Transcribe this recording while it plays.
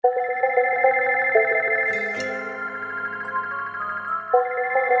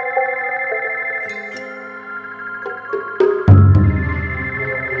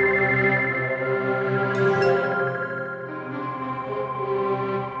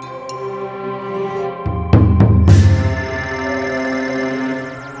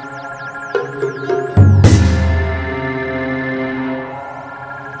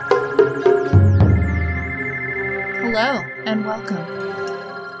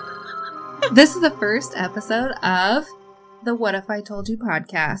This is the first episode of the What If I Told You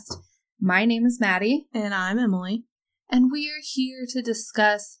podcast. My name is Maddie. And I'm Emily. And we are here to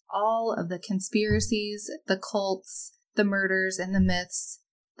discuss all of the conspiracies, the cults, the murders, and the myths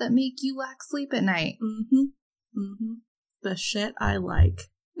that make you lack sleep at night. The shit I like.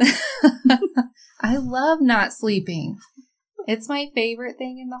 I love not sleeping. It's my favorite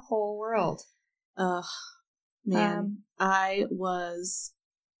thing in the whole world. Ugh, man. I was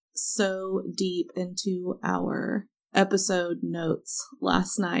so deep into our episode notes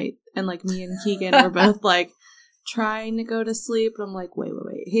last night. And me and Keegan were both trying to go to sleep. And I'm like, wait.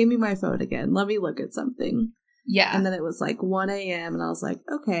 Hand me my phone again. Let me look at something. Yeah. And then it was 1 a.m. and I was like,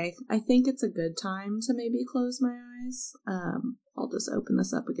 okay, I think it's a good time to maybe close my eyes. I'll just open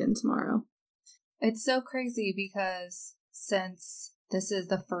this up again tomorrow. It's so crazy because since this is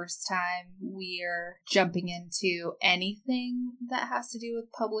the first time we're jumping into anything that has to do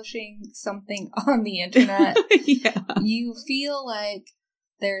with publishing something on the internet, yeah. You feel like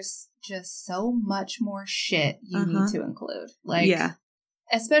there's just so much more shit you need to include. Yeah.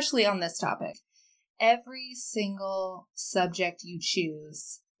 Especially on this topic. Every single subject you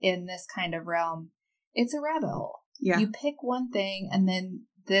choose in this kind of realm, it's a rabbit hole. Yeah. You pick one thing and then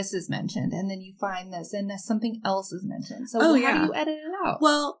this is mentioned, and then you find this, and something else is mentioned. So how do you edit it out?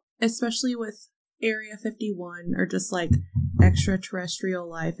 Well, especially with Area 51 or just extraterrestrial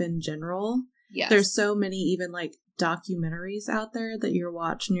life in general. Yes. There's so many even documentaries out there that you're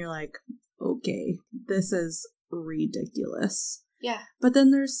watching, you're like, okay, this is ridiculous. Yeah. But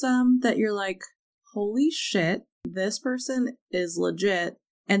then there's some that you're like, holy shit, this person is legit.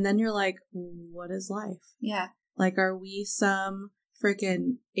 And then you're like, what is life? Yeah. Are we some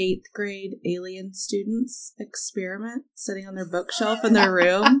freaking 8th grade alien students experiment sitting on their bookshelf in their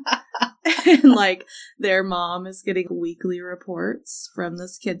room? And their mom is getting weekly reports from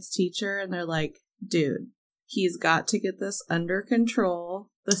this kid's teacher. And they're like, dude, he's got to get this under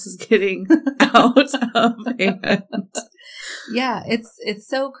control. This is getting out of hand. Yeah, it's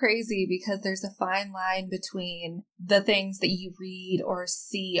so crazy because there's a fine line between the things that you read or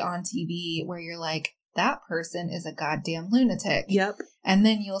see on TV where you're like, that person is a goddamn lunatic. Yep. And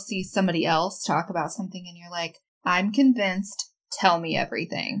then you'll see somebody else talk about something and you're like, I'm convinced. Tell me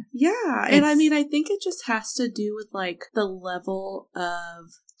everything. Yeah. And I think it just has to do with the level of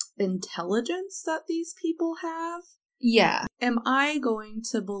intelligence that these people have. Yeah. Am I going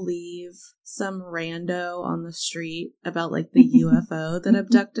to believe some rando on the street about the UFO that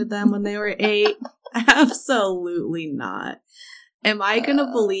abducted them when they were 8? Absolutely not. Am I going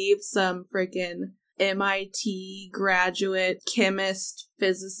to believe some freaking MIT graduate, chemist,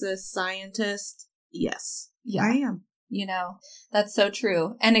 physicist, scientist? Yes. Yeah. I am. That's so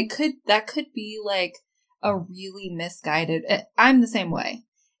true. And that could be a really misguided. I'm the same way.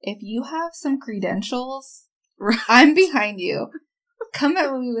 If you have some credentials, I'm behind you. Come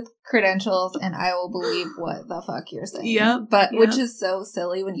at me with credentials and I will believe what the fuck you're saying. Yep. Which is so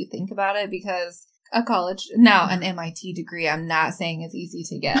silly when you think about it because an MIT degree, I'm not saying is easy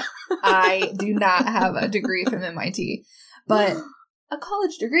to get. I do not have a degree from MIT. But a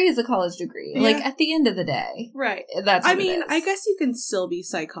college degree is a college degree. Yeah. At the end of the day. Right. That's what it is. I guess you can still be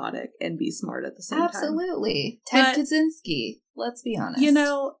psychotic and be smart at the same time. Absolutely. Ted Kaczynski. Let's be honest.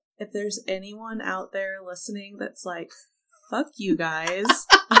 If there's anyone out there listening that's like, fuck you guys.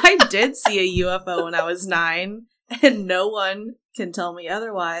 I did see a UFO when I was 9 and no one can tell me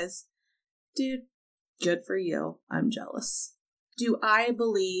otherwise. Dude, good for you. I'm jealous. Do I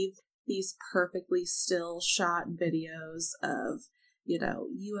believe these perfectly still shot videos of,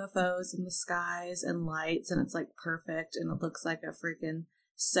 UFOs in the skies and lights and it's perfect and it looks like a freaking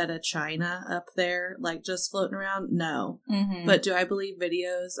set of china up there, just floating around? No. Mm-hmm. But do I believe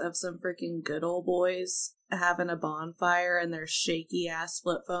videos of some freaking good old boys having a bonfire and their shaky ass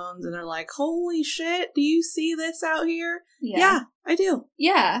flip phones and they're like, holy shit, do you see this out here? Yeah, I do.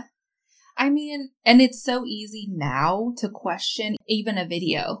 Yeah. And it's so easy now to question even a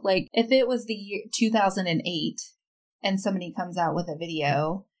video. If it was the year 2008 and somebody comes out with a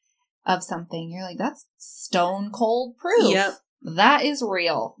video of something, you're like, that's stone cold proof. Yep. That is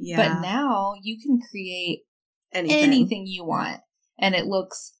real. Yeah. But now you can create anything you want and it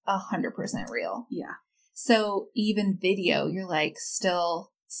looks 100% real. Yeah. So even video, you're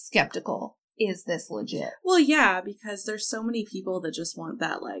still skeptical. Is this legit? Well, yeah, because there's so many people that just want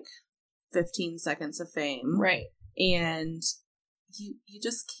that 15 seconds of fame. Right. And you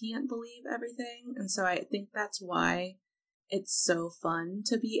just can't believe everything. And so I think that's why it's so fun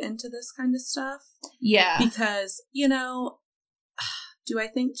to be into this kind of stuff. Yeah. Because, do I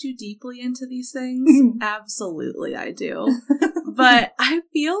think too deeply into these things? Absolutely, I do. But I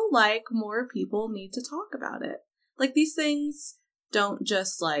feel like more people need to talk about it. Like, these things don't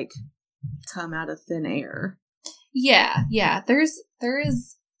just, like, come out of thin air. Yeah. There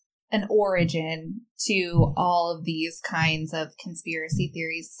is an origin to all of these kinds of conspiracy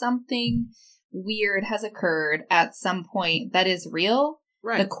theories. Something weird has occurred at some point that is real.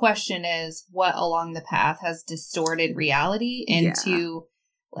 Right. The question is, what along the path has distorted reality into,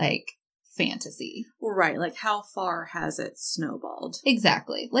 like, fantasy? Right. Like, how far has it snowballed?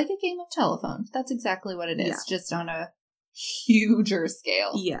 Exactly. Like a game of telephone. That's exactly what it is. Yeah. Just on a huger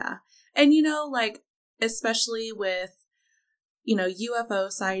scale. Yeah. And, you know, like, especially with, you know, UFO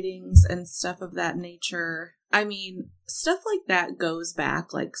sightings and stuff of that nature. I mean, stuff like that goes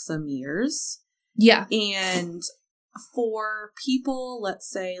back, like, some years. Yeah. And for people, let's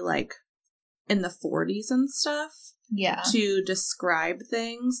say, like, in the 40s and stuff, Yeah. to describe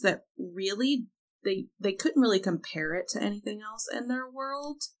things that really, they couldn't really compare it to anything else in their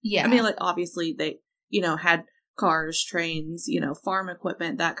world. Yeah. I mean, like, obviously, they, you know, had cars, trains, you know, farm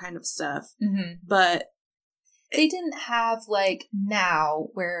equipment, that kind of stuff. Mm-hmm. But they didn't have, like, now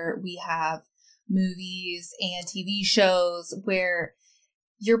where we have movies and TV shows where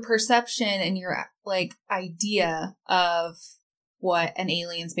your perception and your, like, idea of what an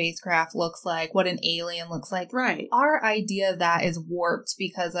alien spacecraft looks like, what an alien looks like. Right. Our idea of that is warped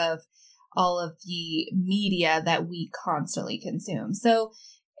because of all of the media that we constantly consume. So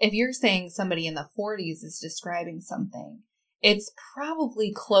if you're saying somebody in the 40s is describing something, it's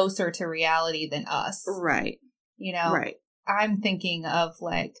probably closer to reality than us. Right. You know? Right. I'm thinking of,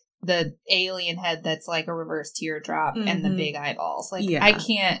 like, the alien head that's like a reverse teardrop and the big eyeballs. Like, Yeah. I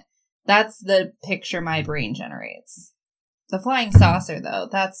can't, that's the picture my brain generates. The flying saucer, though,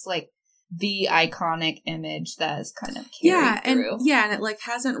 that's, like, the iconic image that is kind of carried through. And it, like,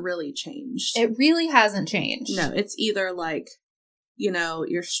 hasn't really changed. It really hasn't changed. No, it's either, like, you know,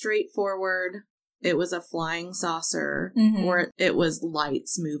 you're straightforward, it was a flying saucer, or it was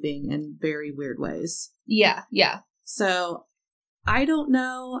lights moving in very weird ways. Yeah. So, I don't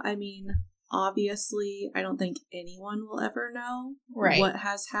know. I mean, obviously, I don't think anyone will ever know what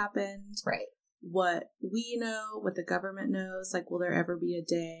has happened. Right. What we know, what the government knows. Like, will there ever be a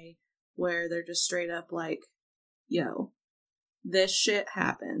day where they're just straight up like, yo, this shit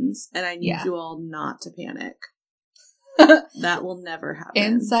happens, and I need you all not to panic. That will never happen.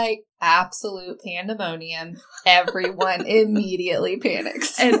 Insight, absolute pandemonium. Everyone immediately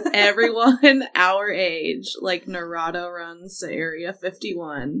panics. And everyone our age, like, Naruto runs to Area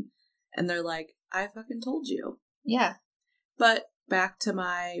 51, and they're like, I fucking told you. Yeah. But back to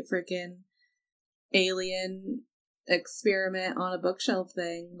my freaking alien experiment on a bookshelf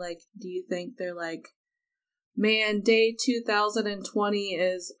thing. Like, do you think they're like, man, day 2020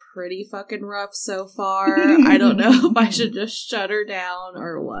 is pretty fucking rough so far. I don't know if I should just shut her down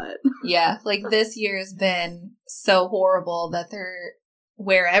or what. Yeah, like, this year's been so horrible that they're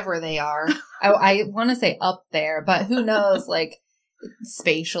wherever they are. I want to say up there, but who knows, like,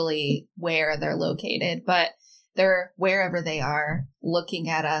 spatially where they're located. But they're wherever they are, looking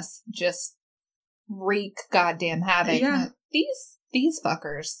at us, just wreak goddamn havoc. Yeah. These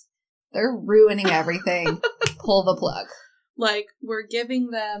fuckers. They're ruining everything. Pull the plug. Like, we're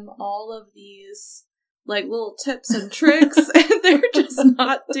giving them all of these, like, little tips and tricks, and they're just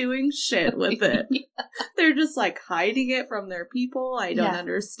not doing shit with it. Yeah. They're just, like, hiding it from their people. I don't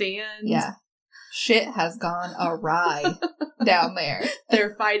understand. Yeah. Shit has gone awry down there.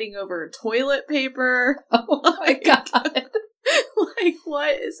 They're fighting over toilet paper. Oh my God. Like,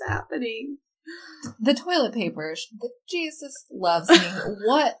 what is happening? The toilet paper. Jesus loves me.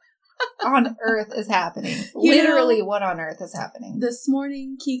 What on earth is happening? Literally, what on earth is happening? This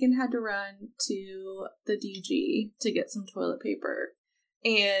morning, Keegan had to run to the DG to get some toilet paper.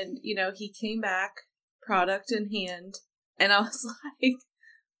 And, you know, he came back, product in hand, and I was like,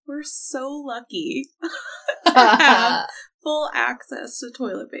 we're so lucky to have full access to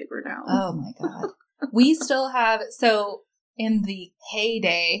toilet paper now. Oh my God. We still have, so in the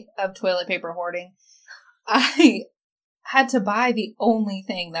heyday of toilet paper hoarding, I had to buy the only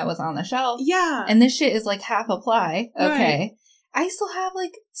thing that was on the shelf. Yeah. And this shit is like half a ply. Okay. Right. I still have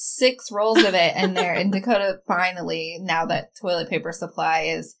like 6 rolls of it in there. And Dakota finally, now that toilet paper supply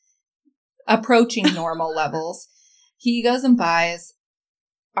is approaching normal levels, he goes and buys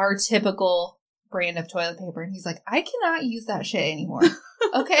our typical brand of toilet paper. And he's like, I cannot use that shit anymore.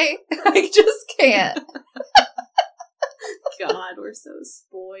 Okay? I just can't. God, we're so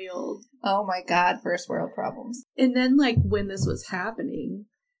spoiled. Oh my God, first world problems. And then, like, when this was happening,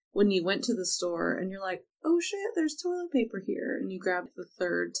 when you went to the store and you're like, oh shit, there's toilet paper here. And you grabbed the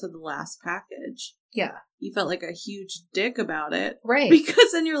third to the last package. Yeah. You felt like a huge dick about it. Right.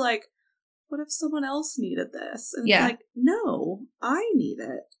 Because then you're like, what if someone else needed this? And Yeah. it's like, no, I need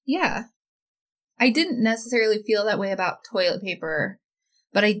it. Yeah. I didn't necessarily feel that way about toilet paper,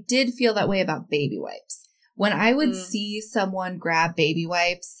 but I did feel that way about baby wipes. When I would see someone grab baby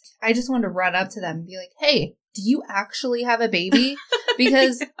wipes, I just wanted to run up to them and be like, hey, do you actually have a baby?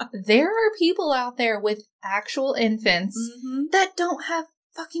 Because there are people out there with actual infants that don't have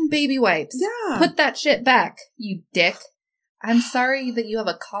fucking baby wipes. Yeah. Put that shit back, you dick. I'm sorry that you have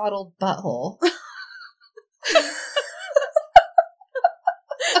a coddled butthole.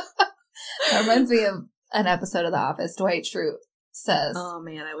 That reminds me of an episode of The Office. Dwight Schrute says, oh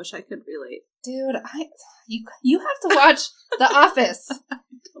man, I wish I could relate. dude, you have to watch The Office.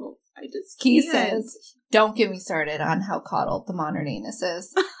 I just He can't. says, don't get me started on how coddled the modern anus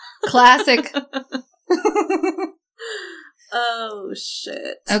is. Classic. Oh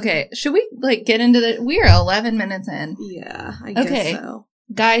shit. Okay, should we get into the... We're 11 minutes in. Yeah, I guess so.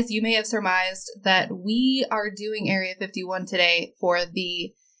 Guys, you may have surmised that we are doing Area 51 today for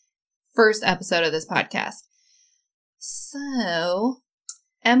the first episode of this podcast. So,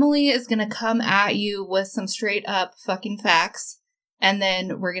 Emily is going to come at you with some straight up fucking facts, and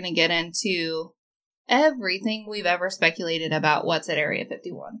then we're going to get into everything we've ever speculated about what's at Area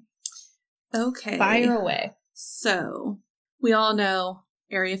 51. Okay. Fire away. So, we all know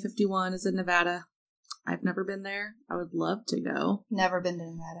Area 51 is in Nevada. I've never been there. I would love to go. Never been to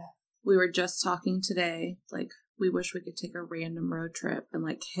Nevada. We were just talking today, we wish we could take a random road trip and,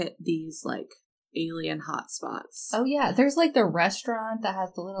 hit these, alien hotspots. Oh, yeah. There's, the restaurant that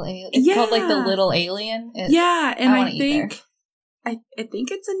has the little alien. It's called, the Little Alien. Yeah, and I think... I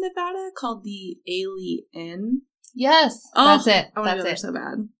think it's in Nevada called the Alien. Yes, Oh, that's it. I want to That's go there it. so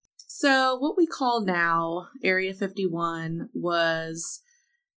bad. So what we call now Area 51 was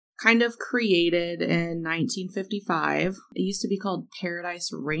kind of created in 1955. It used to be called Paradise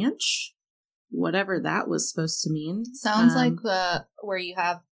Ranch, whatever that was supposed to mean. Sounds like where you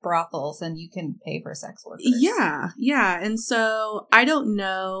have brothels and you can pay for sex workers. Yeah. And so I don't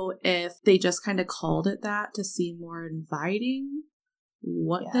know if they just kind of called it that to seem more inviting,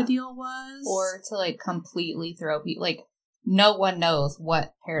 what the deal was. Or to completely throw people, no one knows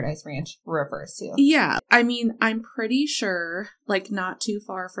what Paradise Ranch refers to. Yeah. I mean, I'm pretty sure, not too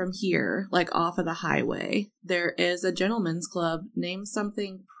far from here, off of the highway, there is a gentleman's club named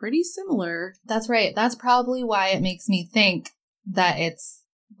something pretty similar. That's right. That's probably why it makes me think that it's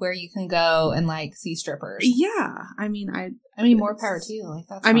where you can go and see strippers. Yeah. I mean, more power to you.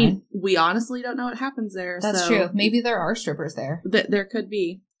 That's I fine. mean, we honestly don't know what happens there. That's true. Maybe there are strippers there. There could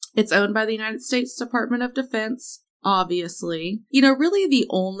be. It's owned by the United States Department of Defense. Obviously, really the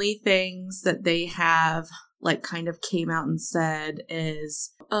only things that they have kind of came out and said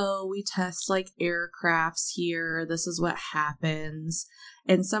is, oh, we test aircrafts here. This is what happens.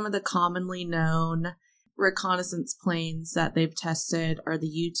 And some of the commonly known reconnaissance planes that they've tested are the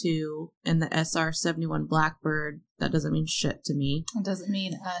U-2 and the SR-71 Blackbird. That doesn't mean shit to me. It doesn't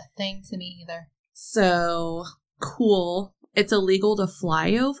mean a thing to me either. So cool. It's illegal to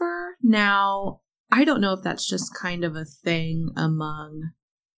fly over. Now, I don't know if that's just kind of a thing among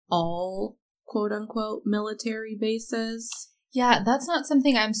all quote-unquote military bases. Yeah, that's not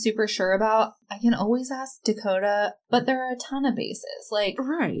something I'm super sure about. I can always ask Dakota, but there are a ton of bases.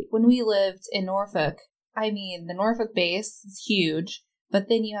 Right. When we lived in Norfolk, the Norfolk base is huge, but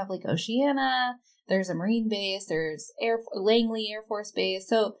then you have Oceana, there's a Marine base, there's Langley Air Force Base.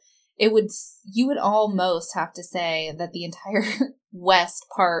 So you would almost have to say that the entire west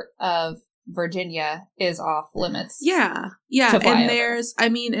part of Virginia is off limits. Yeah. And there's,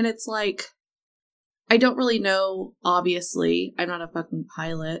 and it's I don't really know, obviously. I'm not a fucking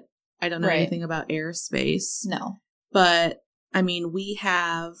pilot. I don't know anything about airspace. No. But, we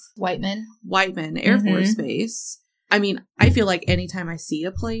have Whiteman Air Force Base. I feel like anytime I see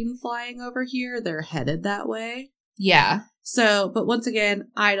a plane flying over here, they're headed that way. Yeah. So, but once again,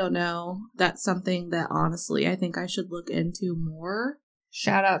 I don't know. That's something that honestly I think I should look into more.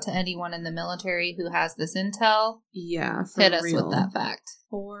 Shout out to anyone in the military who has this intel. Yeah, for Hit us real. with that fact.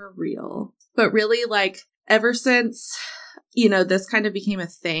 For real. But really, ever since, this kind of became a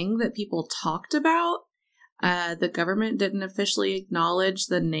thing that people talked about, the government didn't officially acknowledge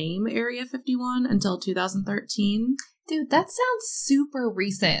the name Area 51 until 2013. Dude, that sounds super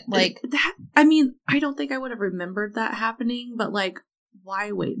recent. That, I don't think I would have remembered that happening, but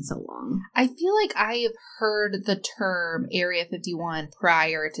why wait so long? I feel like I have heard the term Area 51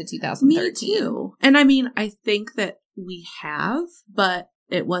 prior to 2013. Me too. And I think that we have, but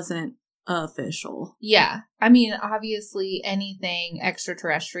it wasn't official. Yeah. I mean, obviously anything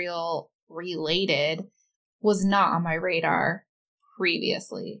extraterrestrial related was not on my radar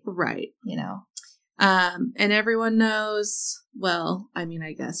previously, Right. you know? And everyone knows, well, I mean,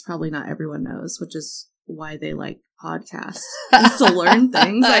 I guess probably not everyone knows, which is why they like podcasts, is to learn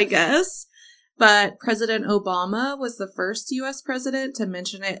things, I guess. But President Obama was the first U.S. president to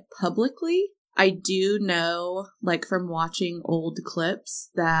mention it publicly. I do know, like from watching old clips,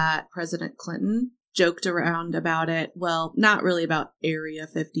 that President Clinton joked around about it. Well, not really about Area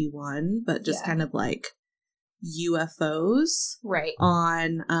 51, but just kind of like UFOs Right.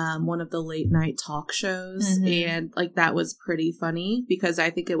 on one of the late night talk shows. Mhm. And like that was pretty funny because I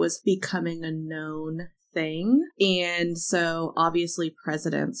think it was becoming a known thing. And so obviously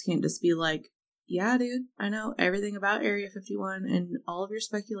presidents can't just be like, yeah, dude, I know everything about Area 51 and all of your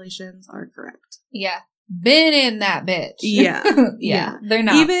speculations are correct. Yeah. Been in that bitch. Yeah. Yeah. They're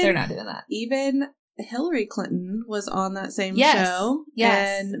not doing that. Even Hillary Clinton was on that same Yes. show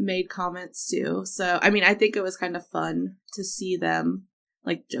Yes. and made comments too. So, I mean, I think it was kind of fun to see them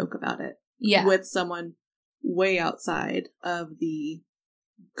like joke about it Yeah. with someone way outside of the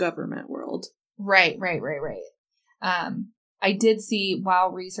government world. Right. I did see,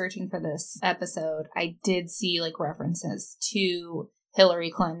 while researching for this episode, I did see like references to Hillary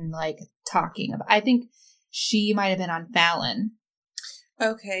Clinton, like talking about, I think she might have been on Fallon.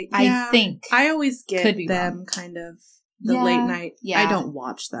 Okay. Yeah, I think. I always get Could be them wrong. kind of the Yeah, late night. yeah. I don't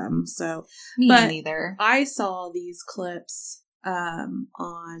watch them. So Me but neither. I saw these clips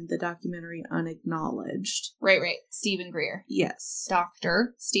on the documentary Unacknowledged. Right. Stephen Greer. Yes.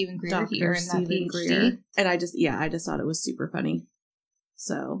 Dr. Stephen Greer Dr. here in that Stephen PhD. Greer. And I just thought it was super funny.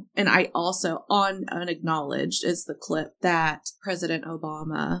 So, and I also, on Unacknowledged is the clip that President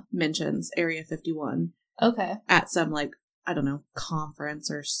Obama mentions Area 51 Okay. at some, like, I don't know, conference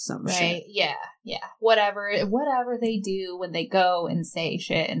or some Right. shit. Yeah. Whatever they do when they go and say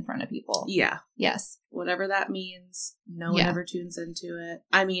shit in front of people. Yeah. Yes. Whatever that means. No one Yeah. ever tunes into it.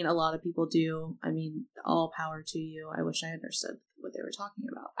 I mean, a lot of people do. I mean, all power to you. I wish I understood what they were talking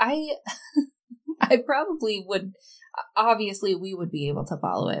about. I probably would. Obviously, we would be able to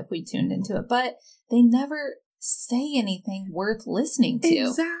follow it if we tuned into it, but they never say anything worth listening to.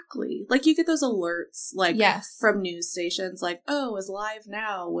 Exactly. Like you get those alerts, like Yes. from news stations, like, oh, is live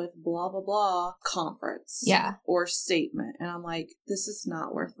now with blah, blah, blah conference. Yeah. Or statement. And I'm like, this is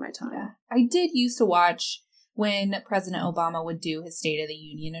not worth my time. Yeah. I did used to watch when President Obama would do his State of the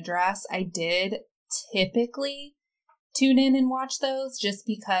Union address. I did typically tune in and watch those just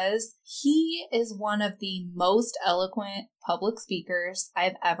because he is one of the most eloquent public speakers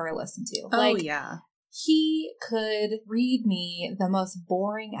I've ever listened to. Oh, yeah. He could read me the most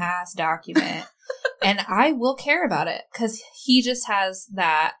boring ass document and I will care about it because he just has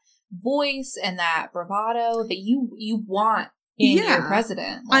that voice and that bravado that you want in your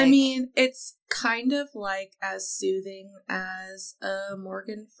president. I mean, it's kind of like as soothing as a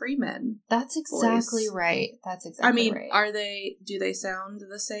Morgan Freeman. That's exactly voice. Right. That's exactly right. I mean, do they sound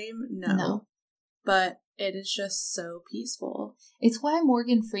the same? No. But it is just so peaceful. It's why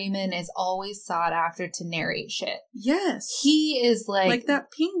Morgan Freeman is always sought after to narrate shit. Yes. He is like that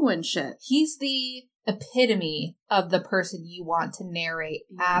penguin shit. He's the epitome of the person you want to narrate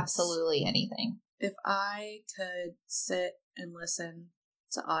absolutely anything. If I could sit and listen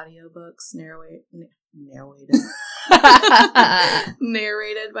to audiobooks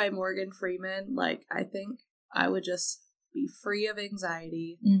narrated by Morgan Freeman, like, I think I would just be free of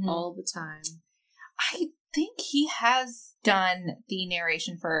anxiety all the time. I think he has done the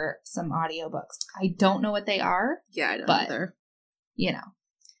narration for some audiobooks. I don't know what they are. Yeah, I don't either. You know.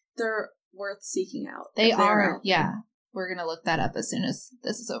 They're worth seeking out. They are. Yeah. We're going to look that up as soon as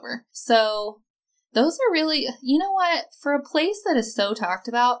this is over. So those are really, you know what? For a place that is so talked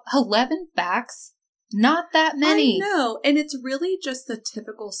about, 11 facts, not that many. I know. And it's really just the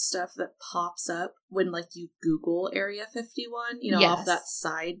typical stuff that pops up when, like, you Google Area 51, you know, off that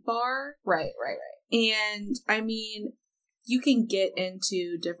sidebar. Right. And, I mean, you can get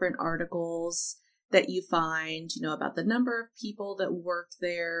into different articles that you find, you know, about the number of people that worked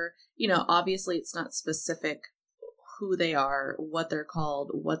there. You know, obviously it's not specific who they are, what they're called,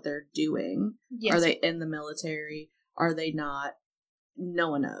 what they're doing. Yes. Are they in the military? Are they not?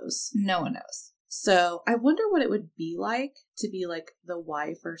 No one knows. No one knows. So I wonder what it would be like to be like the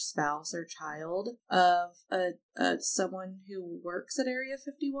wife or spouse or child of someone who works at Area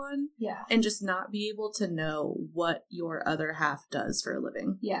 51. Yeah. And just not be able to know what your other half does for a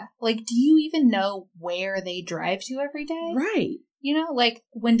living. Yeah. Like, do you even know where they drive to every day? Right. You know, like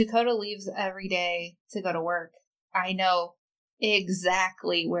when Dakota leaves every day to go to work, I know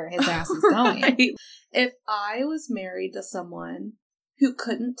exactly where his ass is going. Right. If I was married to someone who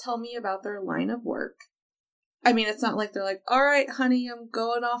couldn't tell me about their line of work, I mean, it's not like they're like, all right, honey, I'm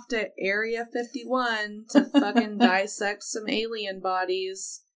going off to Area 51 to fucking dissect some alien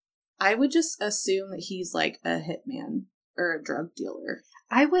bodies. I would just assume that he's like a hitman or a drug dealer.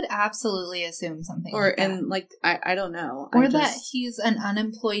 I would absolutely assume something Or, like that. and like, I don't know. Or that he's an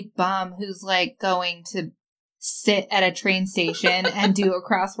unemployed bum who's like going to sit at a train station and do a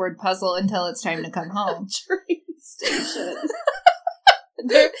crossword puzzle until it's time to come home. Train station.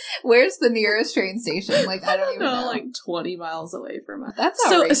 Where's the nearest train station? Like, I don't even know. Like 20 miles away from us. That's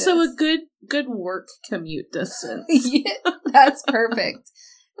outrageous. So a good work commute distance. Yeah, that's perfect.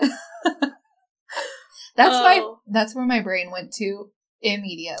 That's where my brain went to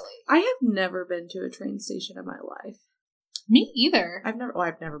immediately. I have never been to a train station in my life. Me either. I've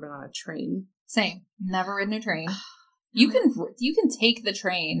never been on a train. Same. Never ridden a train. You can take the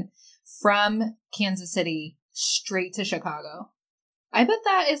train from Kansas City straight to Chicago. I bet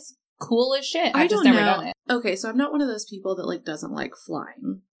that is cool as shit. I've just never done it. Okay, so I'm not one of those people that like doesn't like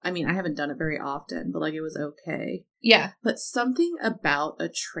flying. I mean, I haven't done it very often, but like it was okay. Yeah. But something about a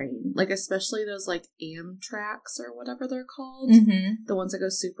train, like especially those like Amtraks or whatever they're called, the ones that go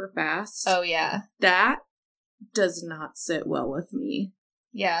super fast. Oh yeah. That does not sit well with me.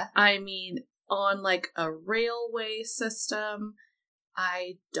 Yeah. I mean, on like a railway system,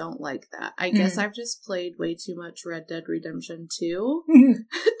 I don't like that. I guess I've just played way too much Red Dead Redemption 2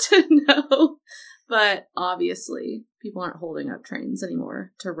 to know. But obviously, people aren't holding up trains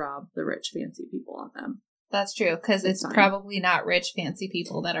anymore to rob the rich, fancy people on them. That's true, because it's probably not rich, fancy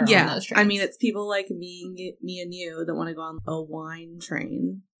people that are on those trains. I mean, it's people like me and you that want to go on a wine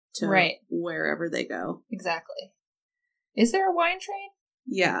train to wherever they go. Exactly. Is there a wine train?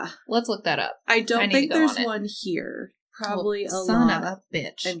 Yeah. Let's look that up. I don't think there's one here. Probably a son lot of a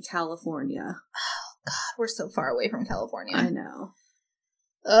bitch in California. Oh God, we're so far away from California. I know.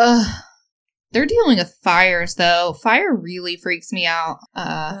 Ugh. They're dealing with fires though. Fire really freaks me out.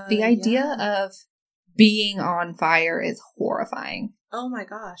 The idea of being on fire is horrifying. Oh my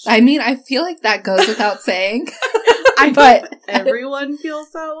gosh. I mean, I feel like that goes without saying. But everyone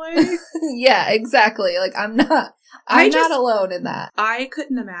feels that way. Yeah, exactly. Like I'm not alone in that. I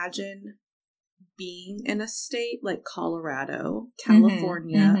couldn't imagine being in a state like Colorado,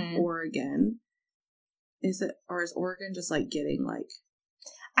 California, Oregon. Is Oregon just like getting like...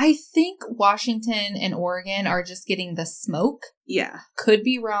 I think Washington and Oregon are just getting the smoke. Yeah. Could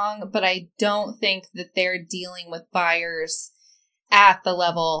be wrong, but I don't think that they're dealing with fires at the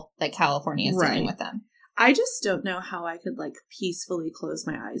level that California is dealing with them. I just don't know how I could like peacefully close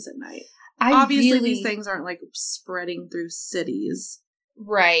my eyes at night. Obviously, these things aren't like spreading through cities.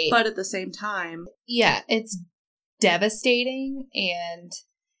 Right. But at the same time... Yeah, it's devastating, and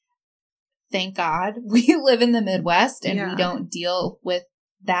thank God we live in the Midwest and we don't deal with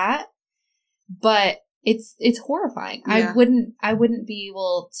that. But it's horrifying. Yeah. I wouldn't be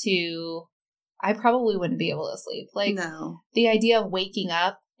able to... I probably wouldn't be able to sleep. Like, no. The idea of waking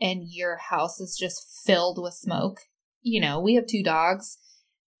up and your house is just filled with smoke. You know, we have 2 dogs.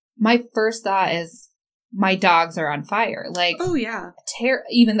 My first thought is my dogs are on fire. Like, oh yeah,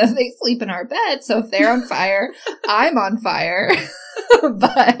 even though they sleep in our bed. So if they're on fire, I'm on fire.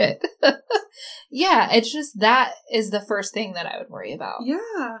 But yeah, it's just that is the first thing that I would worry about.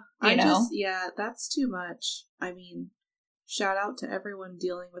 Yeah, that's too much. I mean, shout out to everyone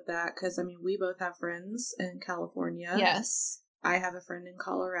dealing with that, because I mean, we both have friends in California. Yes, I have a friend in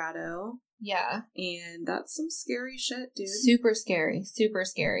Colorado. Yeah. And that's some scary shit, dude. Super scary. Super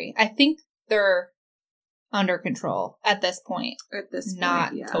scary. I think they're under control at this point.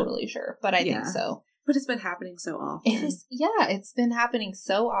 Not totally sure, but I think so. But it's been happening so often. It's been happening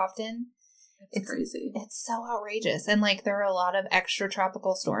so often. It's crazy. It's so outrageous. And like there are a lot of extra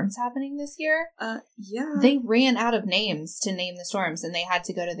tropical storms happening this year. Yeah. They ran out of names to name the storms, and they had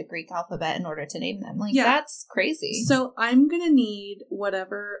to go to the Greek alphabet in order to name them. Like that's crazy. So I'm going to need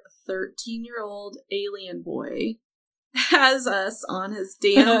whatever 13-year-old alien boy has us on his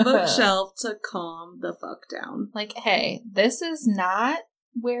damn bookshelf to calm the fuck down. Like, hey, this is not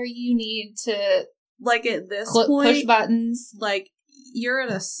where you need to like at this point push buttons. Like you're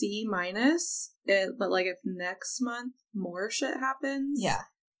at a C-, but like if next month more shit happens,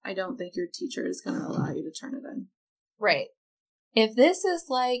 I don't think your teacher is going to allow you to turn it in. Right. If this is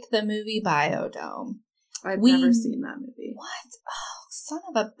like the movie Biodome, I've never seen that movie. What? Oh, son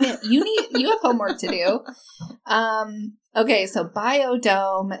of a bitch! You have homework to do. Okay, so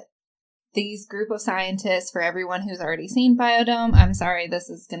Biodome. These group of scientists, for everyone who's already seen Biodome, I'm sorry, this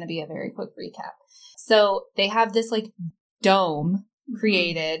is going to be a very quick recap. So they have this like dome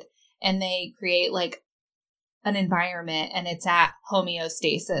created, and they create like an environment, and it's at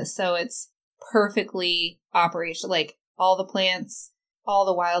homeostasis. So it's perfectly operational. Like all the plants, all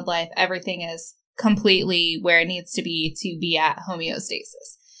the wildlife, everything is completely where it needs to be at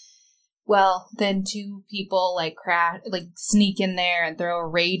homeostasis. Well, then two people like sneak in there and throw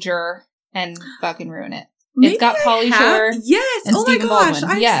a rager and fucking ruin it. Maybe it's got Pauly Shore. Yes. And oh Stephen my gosh,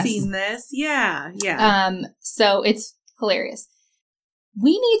 Baldwin. I've seen this. Yeah. Yeah. So it's hilarious.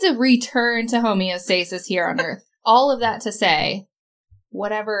 We need to return to homeostasis here on Earth. All of that to say,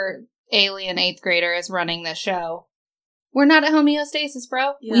 whatever alien 8th grader is running this show, we're not at homeostasis,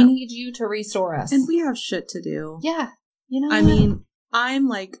 bro. Yeah. We need you to restore us. And we have shit to do. Yeah. You know I mean, I'm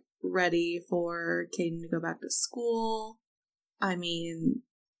like ready for Caden to go back to school. I mean,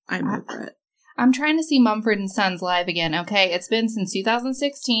 I'm over it. I'm trying to see Mumford & Sons live again, okay? It's been since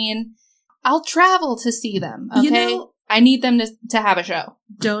 2016. I'll travel to see them, okay? You know, I need them to have a show.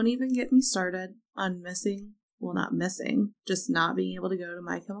 Don't even get me started on just not being able to go to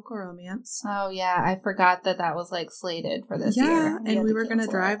My Chemical Romance. Oh, yeah. I forgot that was, like, slated for this year. Yeah, and we were going to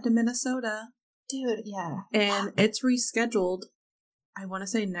drive to Minnesota. Dude, yeah. And it's rescheduled, I want to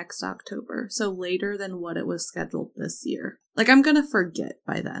say next October. So later than what it was scheduled this year. Like, I'm going to forget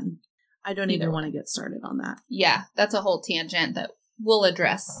by then. I don't even want to get started on that. Yeah, that's a whole tangent that we'll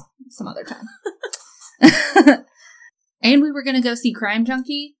address some other time. And we were going to go see Crime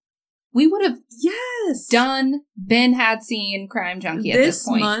Junkie. We would have seen Crime Junkie at this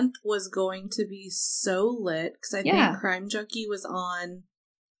point. This month was going to be so lit because I think Crime Junkie was on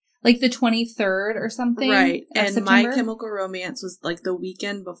like the 23rd or something. Right. And September. My Chemical Romance was like the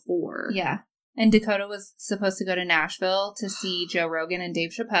weekend before. Yeah. And Dakota was supposed to go to Nashville to see Joe Rogan and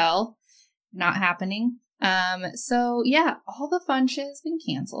Dave Chappelle. Not happening. So yeah, all the fun shit has been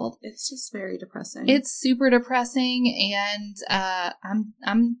canceled. It's just very depressing. It's super depressing, and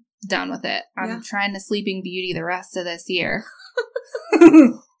I'm done with it. I'm trying to Sleeping Beauty the rest of this year.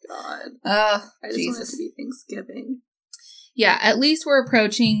 God. I just Jesus. want it to be Thanksgiving. Yeah, at least we're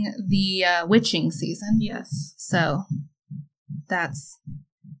approaching the witching season. Yes. So that's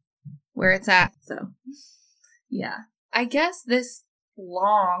where it's at. So yeah, I guess this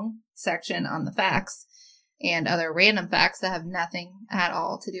long section on the facts and other random facts that have nothing at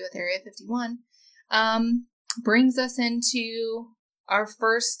all to do with Area 51 brings us into our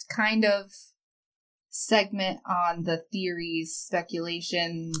first kind of segment on the theories,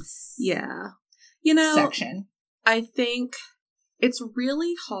 speculations, section. I think it's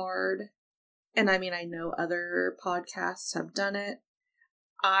really hard, and I mean, I know other podcasts have done it.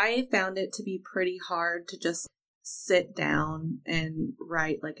 I found it to be pretty hard to just sit down and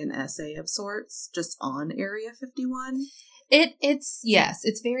write like an essay of sorts just on Area 51.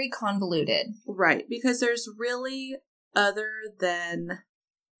 It's very convoluted. Right, because there's really, other than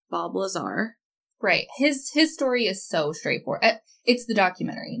Bob Lazar. Right. His story is so straightforward. It's the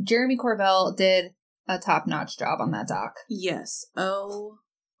documentary. Jeremy Corbell did a top-notch job on that doc. Yes. Oh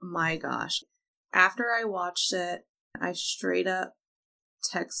my gosh. After I watched it, I straight up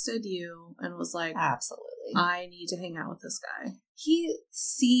texted you and was like, absolutely, I need to hang out with this guy. He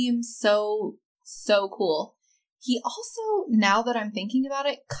seems so cool. He also, now that I'm thinking about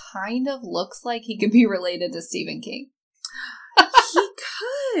it, kind of looks like he could be related to Stephen King. He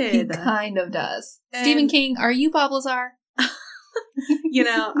could. He kind of does. And Stephen King, are you Bob Lazar? You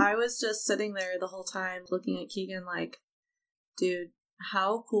know, I was just sitting there the whole time looking at Keegan like, dude,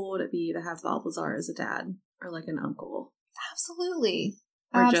 how cool would it be to have Bob Lazar as a dad or like an uncle? Absolutely.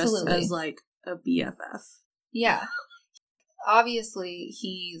 Or just as like a BFF. Yeah. Obviously,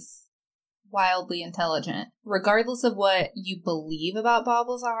 he's wildly intelligent. Regardless of what you believe about Bob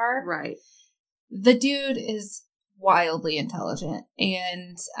Lazar. Right. The dude is wildly intelligent.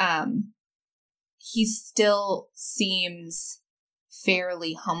 And he still seems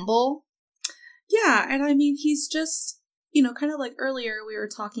fairly humble. Yeah, and I mean, he's just, you know, kind of like earlier we were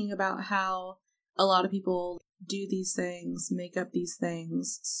talking about how a lot of people do these things, make up these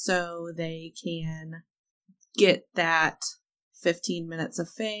things so they can get that 15 minutes of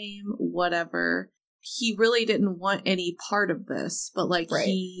fame, whatever. He really didn't want any part of this, but like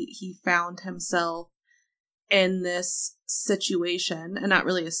he found himself in this situation, and not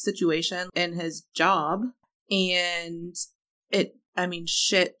really a situation, in his job, and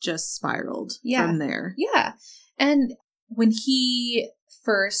shit just spiraled from there. Yeah. And when he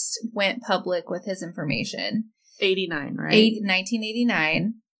first went public with his information, 89, right?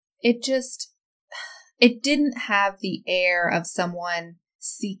 1989, it didn't have the air of someone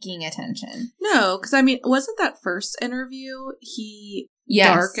seeking attention. No, because I mean, wasn't that first interview he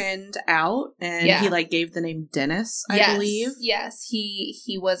darkened out and he like gave the name Dennis, I believe? Yes,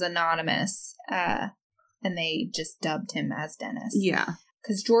 he was anonymous, and they just dubbed him as Dennis. Yeah.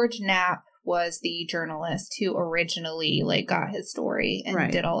 Because George Knapp was the journalist who originally like got his story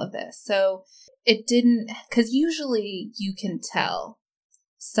and did all of this. So it didn't, because usually you can tell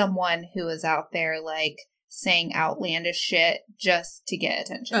someone who is out there like saying outlandish shit just to get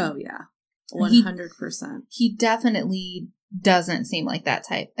attention. Oh yeah, 100%. He definitely doesn't seem like that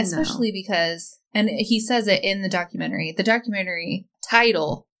type, especially because, and he says it in the documentary. The documentary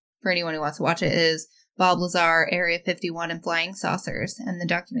title, for anyone who wants to watch it, is Bob Lazar, Area 51 and Flying Saucers, and the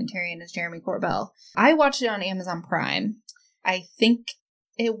documentarian is Jeremy Corbell. I watched it on Amazon Prime. I think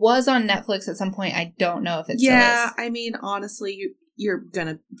it was on Netflix at some point. I don't know if it's still is. I mean, honestly, you're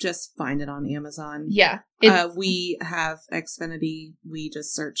gonna just find it on Amazon. Yeah. We have Xfinity. We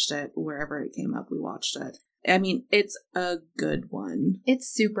just searched it. Wherever it came up, we watched it. I mean, it's a good one.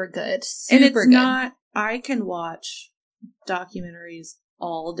 It's super good. And it's not, I can watch documentaries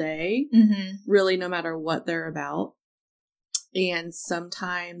all day, really, no matter what they're about. And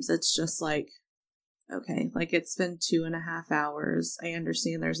sometimes it's just like, okay, like it's been 2.5 hours. I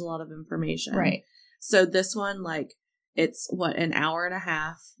understand there's a lot of information. Right. So this one, like, it's what, an hour and a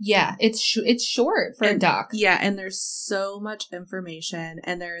half? Yeah, it's short for a doc. Yeah, and there's so much information,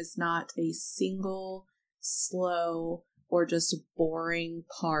 and there is not a single slow or just boring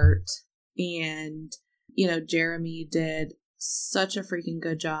part. And, you know, Jeremy did such a freaking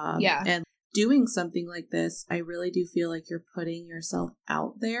good job. Yeah. And doing something like this, I really do feel like you're putting yourself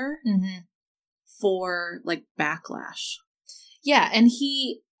out there for, like, backlash. Yeah, and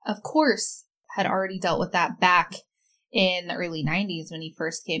he, of course, had already dealt with that back in the early 90s when he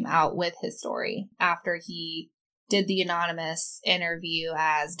first came out with his story, after he did the anonymous interview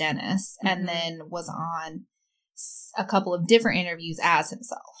as Dennis and then was on a couple of different interviews as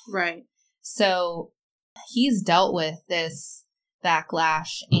himself. Right. So he's dealt with this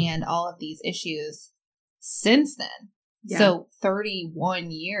backlash and all of these issues since then. Yeah. So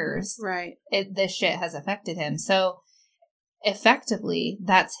 31 years. Right. This shit has affected him. So effectively,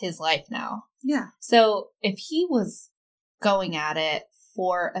 that's his life now. Yeah. So if he was going at it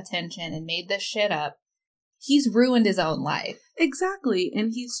for attention and made this shit up, he's ruined his own life. Exactly.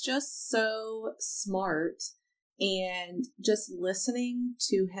 And he's just so smart. And just listening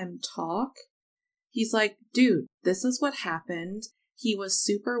to him talk, he's like, dude, this is what happened. He was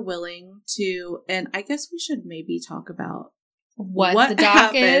super willing to, and I guess we should maybe talk about what the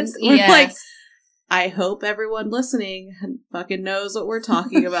doc is. Yes. Like, I hope everyone listening fucking knows what we're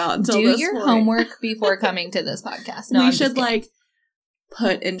talking about until Do this your point. Homework before coming to this podcast. No, we should like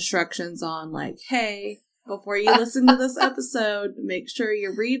put instructions on, like, hey, before you listen to this episode, make sure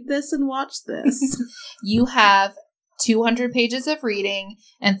you read this and watch this. You have 200 pages of reading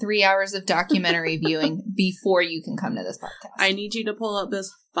and 3 hours of documentary viewing before you can come to this podcast. I need you to pull up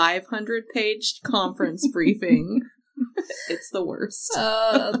this 500-page conference briefing. It's the worst.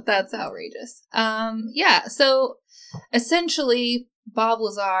 That's outrageous. Yeah, so essentially, Bob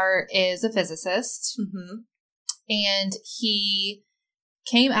Lazar is a physicist, and he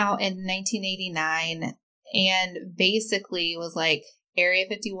came out in 1989 and basically was like, Area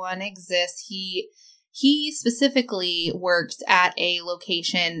 51 exists. He specifically worked at a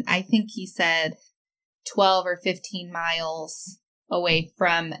location, I think he said 12 or 15 miles away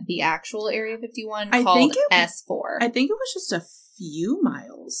from the actual Area 51 called S4. I think it was just a few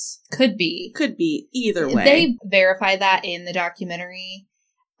miles. Could be. Either way. They verify that in the documentary.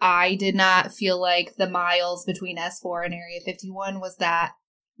 I did not feel like the miles between S4 and Area 51 was that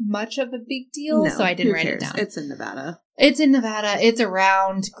much of a big deal, so I didn't write it down. It's in Nevada. It's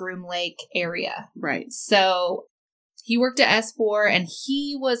around Groom Lake area. Right. So he worked at S4 and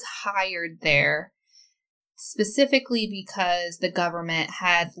he was hired there specifically because the government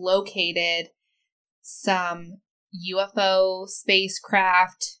had located some UFO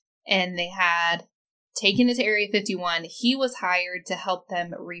spacecraft and they had taken it to Area 51. He was hired to help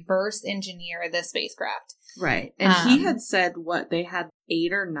them reverse engineer the spacecraft. Right. And he had said, what, they had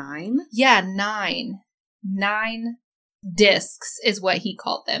 8 or 9? Yeah, 9. 9 discs is what he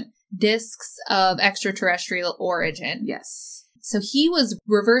called them. Discs of extraterrestrial origin. Yes. So he was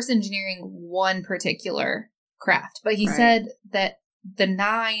reverse engineering one particular craft, but he said that the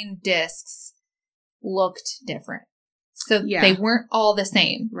 9 discs looked different. So they weren't all the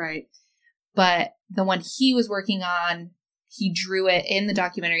same. Right. But the one he was working on, he drew it in the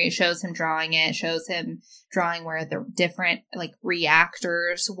documentary. It shows him drawing it. It shows him drawing where the different like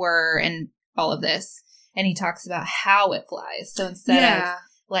reactors were and all of this. and he talks about how it flies. So instead of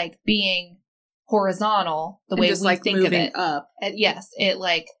like being horizontal, the way just, we like, think of it, up. Yes, it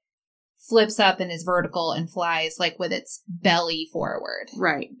like flips up and is vertical and flies like with its belly forward.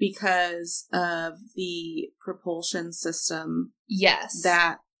 Right, because of the propulsion system. Yes.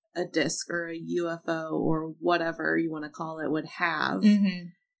 That a disc or a UFO or whatever you want to call it would have.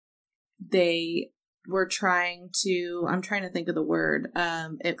 They were trying to, I'm trying to think of the word,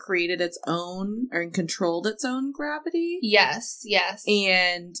 it created its own, or controlled its own gravity. Yes.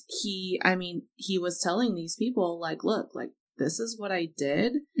 And he was telling these people, like, look, like, this is what I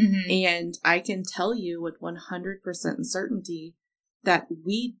did. And I can tell you with 100% certainty that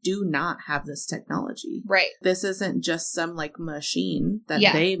we do not have this technology. Right. This isn't just some, like, machine that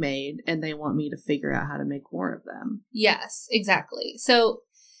they made and they want me to figure out how to make more of them. Yes, exactly. So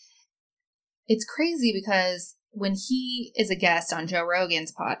it's crazy because when he is a guest on Joe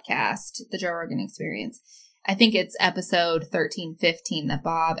Rogan's podcast, The Joe Rogan Experience, I think it's episode 1315 that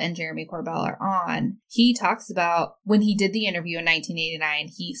Bob and Jeremy Corbell are on, he talks about when he did the interview in 1989,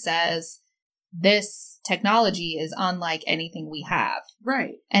 he says, this technology is unlike anything we have.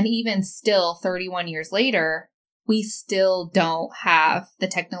 Right. And even still, 31 years later, we still don't have the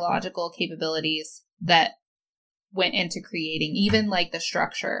technological capabilities that went into creating even like the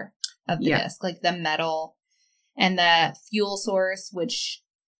structure of the disc, like the metal and the fuel source, which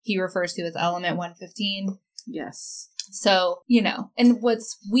he refers to as element 115. Yes. So, you know, and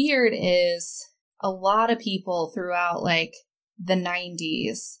what's weird is a lot of people throughout like the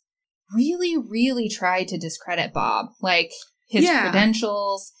 90s really, really tried to discredit Bob, like his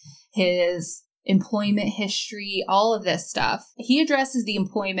credentials, his employment history, all of this stuff. He addresses the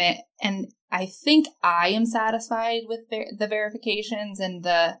employment, and I think I am satisfied with the verifications and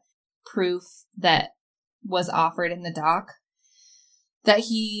the proof that was offered in the doc that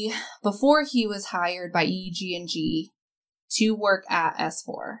he, before he was hired by EG&G to work at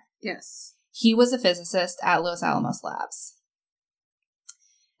S4. Yes. He was a physicist at Los Alamos Labs.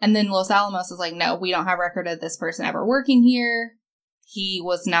 And then Los Alamos is like, no, we don't have record of this person ever working here. He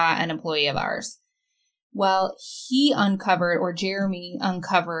was not an employee of ours. Well, he uncovered, or Jeremy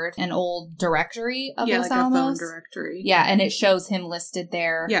uncovered, an old directory of Los Alamos. Yeah, like a phone directory. Yeah, and it shows him listed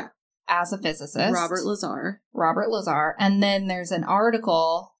there as a physicist. Robert Lazar. And then there's an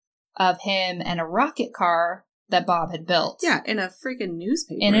article of him and a rocket car that Bob had built. Yeah, in a freaking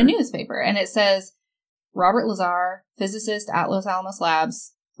newspaper. And it says, Robert Lazar, physicist at Los Alamos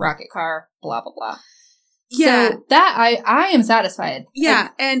Labs, rocket car, blah, blah, blah. Yeah. So that, I am satisfied. Yeah,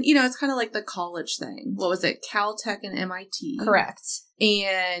 like, and, you know, it's kind of like the college thing. What was it? Caltech and MIT. Correct.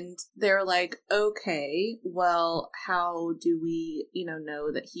 And they're like, okay, well, how do we, you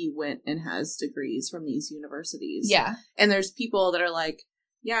know that he went and has degrees from these universities? Yeah. And there's people that are like,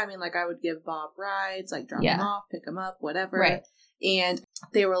 yeah, I mean, like, I would give Bob rides, like, drop him off, pick him up, whatever. Right. And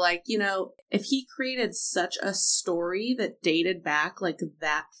they were like, you know, if he created such a story that dated back, like,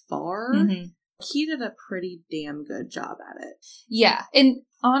 that far, he did a pretty damn good job at it. Yeah. And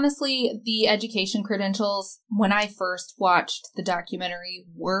honestly, the education credentials, when I first watched the documentary,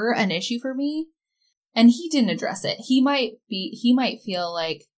 were an issue for me. And he didn't address it. He might feel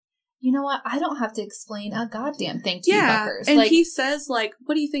like, you know what? I don't have to explain a goddamn thing to you fuckers. And like, he says, like,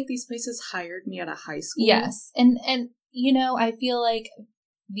 what do you think these places hired me out of high school? Yes. And you know, I feel like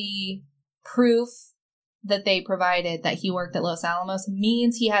the proof that they provided that he worked at Los Alamos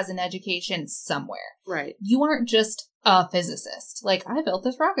means he has an education somewhere. Right. You aren't just a physicist. Like, I built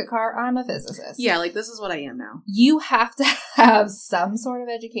this rocket car, I'm a physicist. Yeah, like, this is what I am now. You have to have some sort of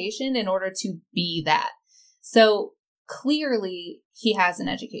education in order to be that. So, clearly, he has an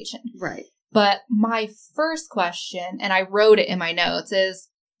education. Right. But my first question, and I wrote it in my notes, is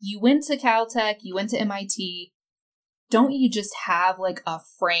you went to Caltech, you went to MIT, don't you just have, like, a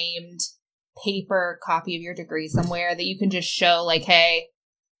framed paper copy of your degree somewhere that you can just show, like, hey,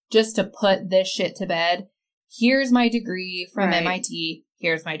 just to put this shit to bed, here's my degree from MIT,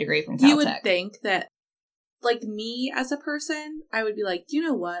 here's my degree from Caltech. You would think that, like, me as a person, I would be like, you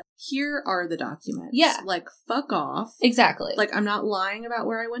know what? Here are the documents. Yeah. Like, fuck off. Exactly. Like, I'm not lying about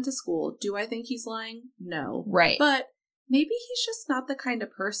where I went to school. Do I think he's lying? No. Right. But maybe he's just not the kind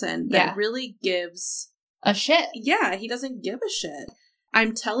of person that really gives a shit. Yeah, he doesn't give a shit.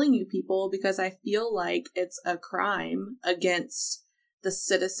 I'm telling you, people, because I feel like it's a crime against the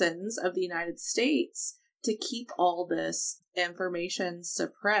citizens of the United States to keep all this information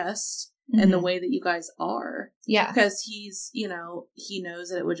suppressed in the way that you guys are. Yeah. Because he's, you know, he knows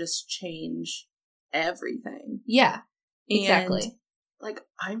that it would just change everything. Yeah, exactly. And, like,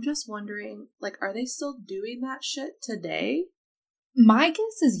 I'm just wondering, like, are they still doing that shit today? My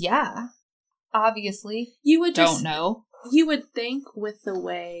guess is yeah. obviously You would don't know. You would think with the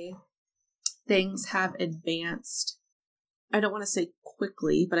way things have advanced, I don't want to say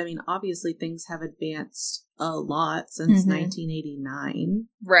quickly, but I mean, obviously things have advanced a lot since 1989.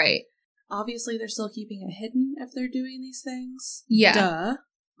 Right. Obviously, they're still keeping it hidden if they're doing these things. Yeah. Duh.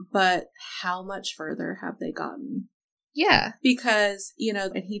 But how much further have they gotten? Yeah. Because,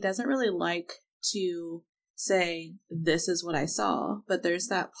 and he doesn't really like to say, this is what I saw. But there's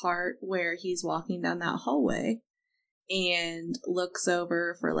that part where he's walking down that hallway and looks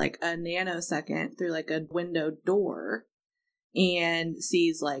over for like a nanosecond through like a window door and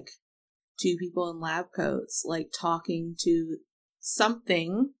sees like two people in lab coats like talking to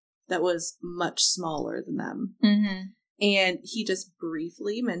something that was much smaller than them. Mm-hmm. And he just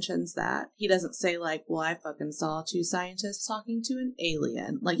briefly mentions that. He doesn't say like, well, I fucking saw two scientists talking to an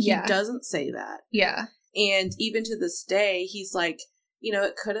alien. Like, he doesn't say that. Yeah. And even to this day, he's like,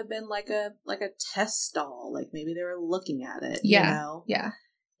 it could have been like a test stall. Like, maybe they were looking at it, Yeah. Yeah.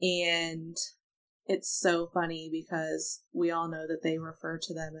 And it's so funny because we all know that they refer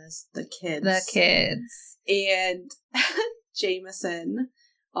to them as the kids. The kids. And Jameson,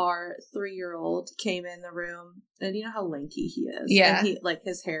 our 3-year-old, came in the room, and you know how lanky he is. Yeah. And he, like,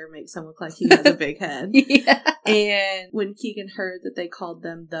 his hair makes him look like he has a big head. Yeah. And when Keegan heard that they called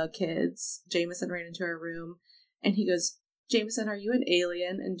them the kids, Jameson ran into her room, and he goes, Jameson, are you an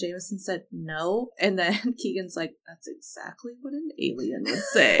alien? And Jameson said, no. And then Keegan's like, that's exactly what an alien would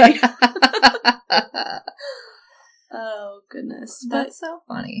say. Oh, goodness. That's so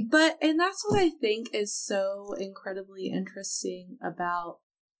funny. And that's what I think is so incredibly interesting about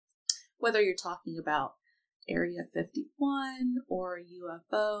whether you're talking about Area 51 or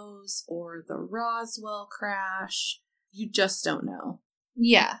UFOs or the Roswell crash. You just don't know.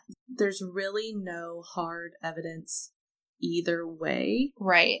 Yeah. There's really no hard evidence either way.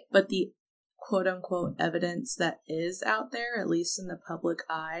 Right. But the quote unquote evidence that is out there, at least in the public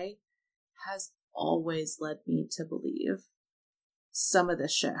eye, has always led me to believe some of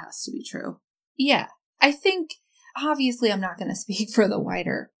this shit has to be true. Yeah. I think, obviously, I'm not going to speak for the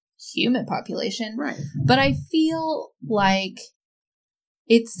wider human population. Right. But I feel like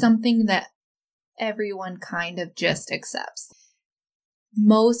it's something that everyone kind of just accepts.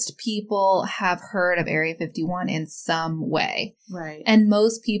 Most people have heard of Area 51 in some way. Right. And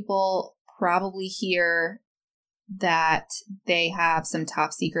most people probably hear that they have some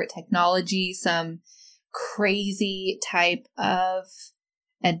top secret technology, some crazy type of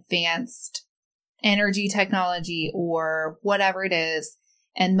advanced energy technology or whatever it is.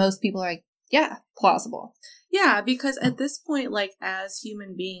 And most people are like, yeah, plausible. Yeah, because at this point, like, as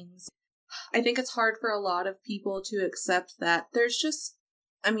human beings, I think it's hard for a lot of people to accept that there's just,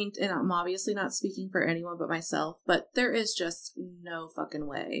 I mean, and I'm obviously not speaking for anyone but myself, but there is just no fucking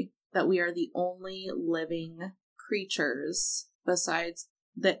way that we are the only living creatures besides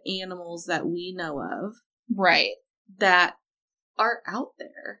the animals that we know of. Right. That are out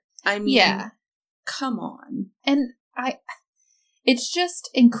there. I mean, yeah. Come on. And it's just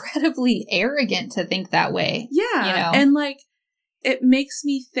incredibly arrogant to think that way. Yeah. You know? And like, it makes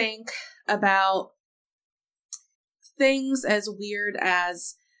me think about things as weird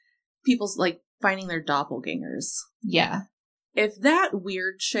as people's like finding their doppelgangers. Yeah. If that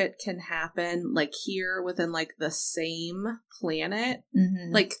weird shit can happen, like here within like the same planet,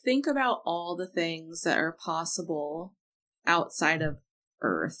 like think about all the things that are possible outside of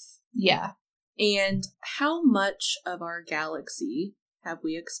Earth. Yeah. And how much of our galaxy have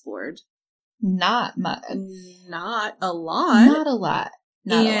we explored? Not much. Not a lot. Not a lot.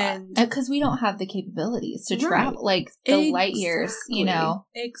 Not a lot. Because we don't have the capabilities to travel. Like, the light years, you know.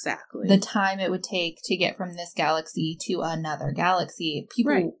 Exactly. The time it would take to get from this galaxy to another galaxy,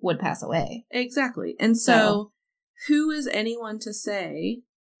 people would pass away. Exactly. And so, who is anyone to say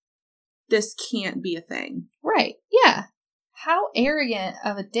this can't be a thing? Right. Yeah. How arrogant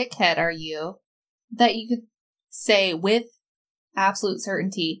of a dickhead are you that you could say with absolute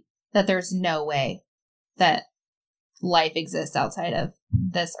certainty that there's no way that life exists outside of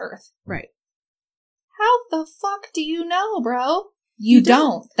this Earth? Right. How the fuck do you know, bro? You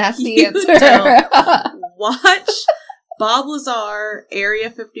don't. That's the answer. Watch Bob Lazar,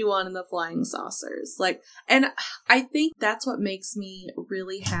 Area 51, and the Flying Saucers. Like, and I think that's what makes me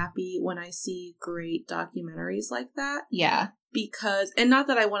really happy when I see great documentaries like that. Yeah. Because, and not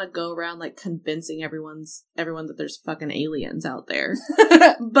that I want to go around like convincing everyone that there's fucking aliens out there,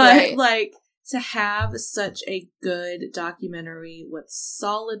 but like to have such a good documentary with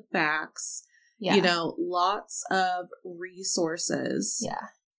solid facts, you know, lots of resources. Yeah.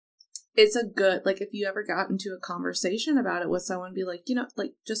 it's a good, like, if you ever got into a conversation about it with someone, be like,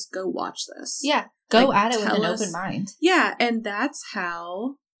 like, just go watch this. Yeah. Go Like, at it with tell an us- open mind. Yeah, and that's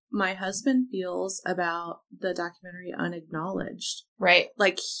how my husband feels about the documentary Unacknowledged. Right.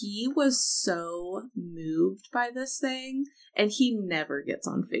 Like, he was so moved by this thing, and he never gets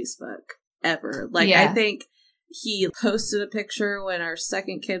on Facebook, ever. Like, Yeah. I think he posted a picture when our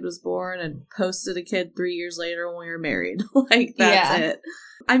second kid was born and posted a kid 3 years later when we were married. Like, that's Yeah. it.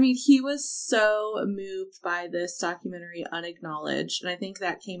 I mean, he was so moved by this documentary Unacknowledged, and I think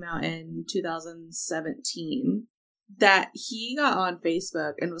that came out in 2017, that he got on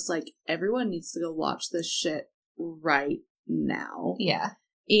Facebook and was like, everyone needs to go watch this shit right now. Yeah.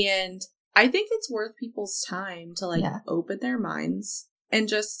 And I think it's worth people's time to, like, Yeah. open their minds and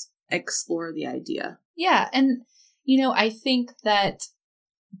just explore the idea. Yeah. And, I think that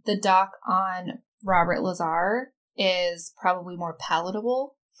the doc on Robert Lazar is probably more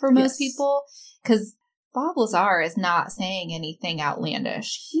palatable for most Yes. people, because Bob Lazar is not saying anything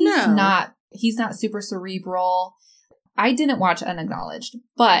outlandish. No. He's not super cerebral. I didn't watch Unacknowledged,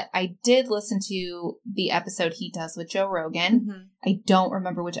 but I did listen to the episode he does with Joe Rogan. Mm-hmm. I don't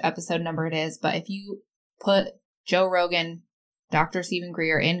remember which episode number it is, but if you put Joe Rogan, Dr. Stephen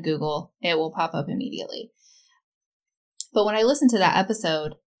Greer in Google, it will pop up immediately. But when I listened to that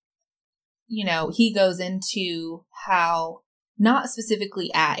episode, he goes into how, not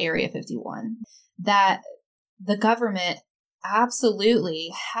specifically at Area 51, that the government absolutely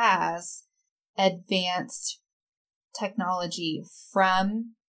has advanced technology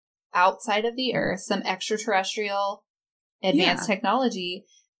from outside of the Earth, some extraterrestrial advanced technology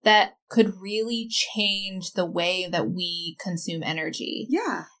that could really change the way that we consume energy.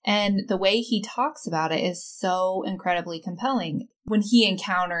 Yeah. And the way he talks about it is so incredibly compelling. When he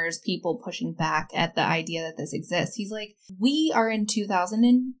encounters people pushing back at the idea that this exists, he's like, we are in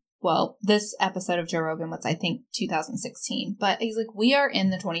this episode of Joe Rogan was, I think, 2016. But he's like, we are in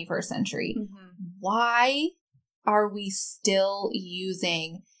the 21st century. Mm-hmm. Why are we still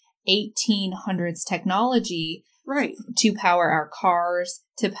using 1800s technology Right. to power our cars,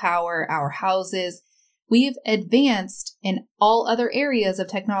 to power our houses? We've advanced in all other areas of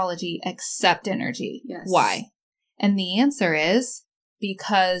technology except energy. Yes. Why? And the answer is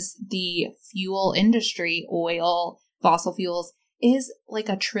because the fuel industry, oil, fossil fuels, is like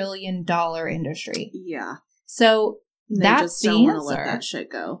 $1 trillion industry. Yeah. So They that's just the don't want to let answer. that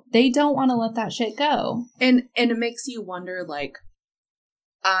shit go. They don't want to let that shit go. And it makes you wonder, like,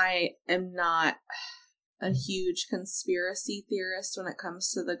 I am not a huge conspiracy theorist when it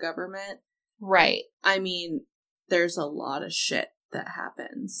comes to the government. Right. I mean, there's a lot of shit that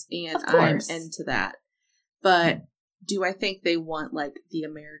happens, and Of I'm course. into that. But do I think they want, like, the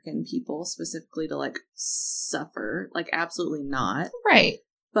American people specifically to, like, suffer? Like, absolutely not. Right.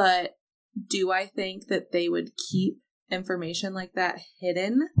 But do I think that they would keep information like that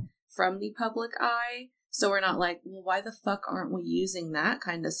hidden from the public eye? So we're not like, well, why the fuck aren't we using that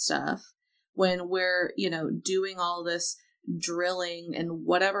kind of stuff when we're, doing all this drilling and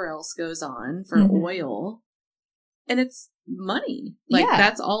whatever else goes on for Mhm. oil? And it's money. Like, Yeah.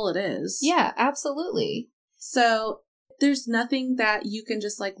 that's all it is. Yeah, absolutely. So there's nothing that you can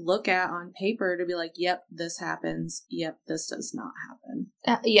just, like, look at on paper to be like, yep, this happens. Yep, this does not happen.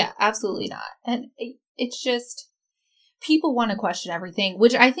 Yeah, absolutely not. And it's just, people want to question everything,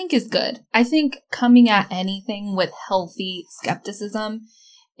 which I think is good. I think coming at anything with healthy skepticism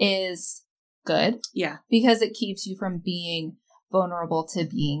is good, Yeah. because it keeps you from being vulnerable to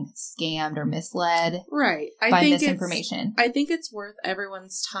being scammed or misled Right. by misinformation. I think it's worth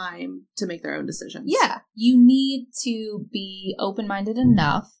everyone's time to make their own decisions. Yeah, you need to be open-minded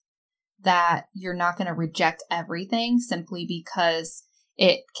enough that you're not going to reject everything simply because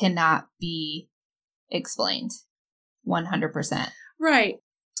it cannot be explained 100%. Right.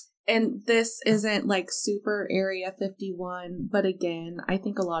 And this isn't, like, super Area 51, but again, I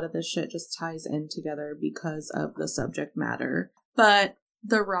think a lot of this shit just ties in together because of the subject matter. But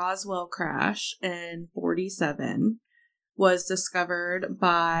the Roswell crash in 1947 was discovered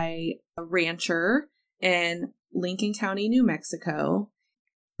by a rancher in Lincoln County, New Mexico.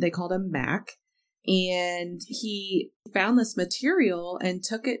 They called him Mac. And he found this material and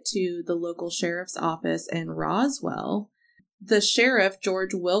took it to the local sheriff's office in Roswell. The sheriff,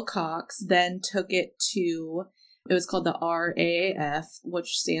 George Wilcox, then took it to, it was called the RAAF,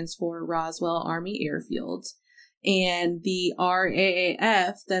 which stands for Roswell Army Airfield. And the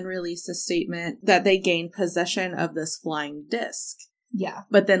RAAF then released a statement that they gained possession of this flying disc. Yeah.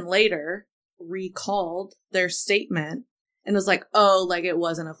 But then later recalled their statement And it was like, oh, like it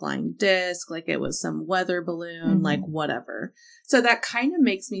wasn't a flying disc, like it was some weather balloon, like whatever. So that kind of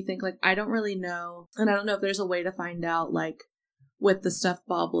makes me think, like, I don't really know. And I don't know if there's a way to find out, like, with the stuff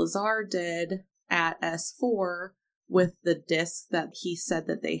Bob Lazar did at S4 with the disc that he said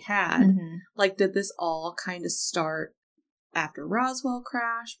that they had, like, did this all kind of start after Roswell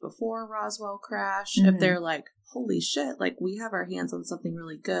crash, before Roswell crash? If they're like, holy shit, like, we have our hands on something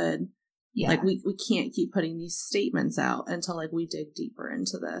really good. Yeah. Like, we can't keep putting these statements out until, like, we dig deeper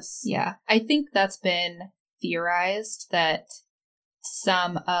into this. Yeah. I think that's been theorized that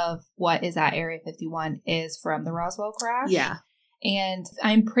some of what is at Area 51 is from the Roswell crash. Yeah. And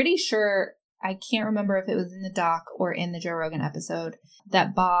I'm pretty sure, I can't remember if it was in the doc or in the Joe Rogan episode,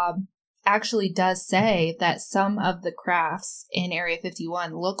 that Bob actually does say that some of the crafts in Area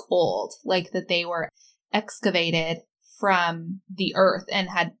 51 look old, like that they were excavated from the earth and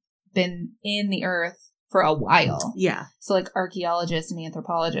had been in the earth for a while. Yeah. So like archaeologists and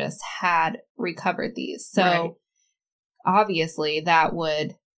anthropologists had recovered these. So obviously that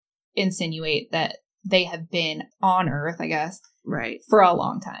would insinuate that they have been on Earth, I guess. Right. For a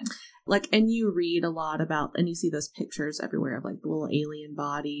long time. Like, and you read a lot about, and you see those pictures everywhere of like the little alien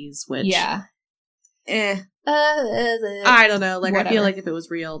bodies, which. Yeah. I don't know. Like, whatever. I feel like if it was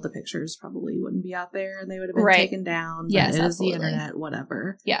real, the pictures probably wouldn't be out there and they would have been taken down. But yes, it is absolutely. the internet,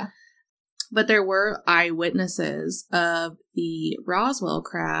 whatever. Yeah. But there were eyewitnesses of the Roswell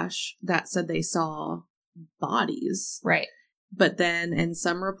crash that said they saw bodies. Right. But then in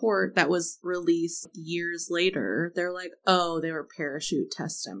some report that was released years later, they're like, oh, they were parachute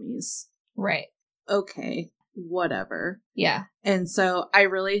test dummies. Right. Okay. Whatever. Yeah. And so I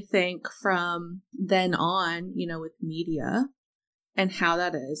really think from then on, you know, with media and how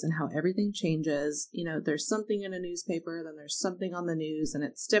that is and how everything changes, you know, there's something in a newspaper, then there's something on the news and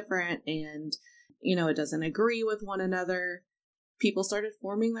it's different and, you know, it doesn't agree with one another. People started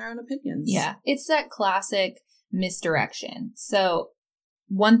forming their own opinions. Yeah. It's that classic misdirection. So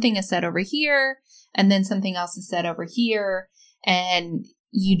one thing is said over here and then something else is said over here and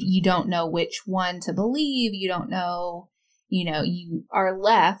you don't know which one to believe. You don't know, you know, you are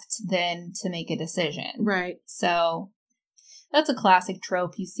left then to make a decision. Right. So that's a classic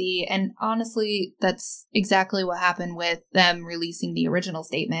trope you see. And honestly, that's exactly what happened with them releasing the original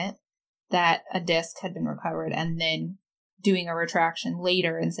statement that a disc had been recovered and then doing a retraction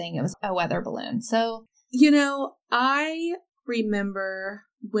later and saying it was a weather balloon. So, you know, I remember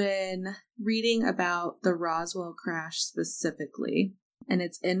when reading about the Roswell crash specifically, and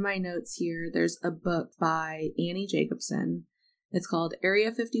it's in my notes here, there's a book by Annie Jacobsen. It's called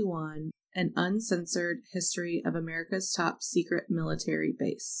Area 51, An Uncensored History of America's Top Secret Military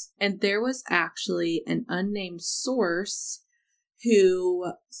Base. And there was actually an unnamed source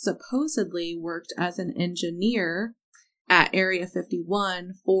who supposedly worked as an engineer at Area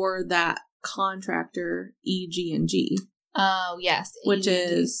 51 for that contractor EG&G. Oh, yes. Which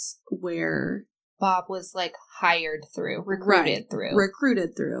is where Bob was like hired through, recruited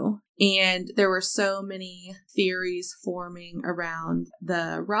through. And there were so many theories forming around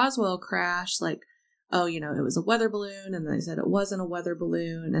the Roswell crash, like, oh, you know, it was a weather balloon, and then they said it wasn't a weather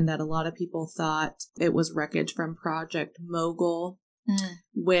balloon, and that a lot of people thought it was wreckage from Project Mogul,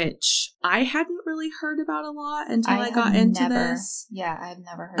 which I hadn't really heard about a lot until I got into this. Yeah, I've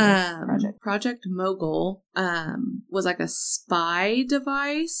never heard of this Project Mogul was like a spy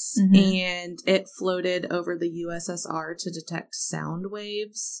device, and it floated over the USSR to detect sound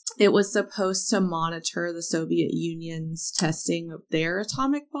waves. It was supposed to monitor the Soviet Union's testing of their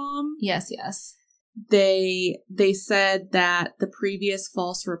atomic bomb. Yes, yes. They said that the previous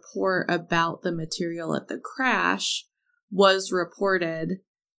false report about the material at the crash was reported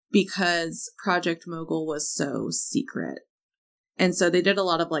because Project Mogul was so secret. And so they did a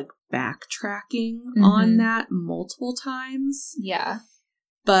lot of like backtracking on that multiple times. Yeah.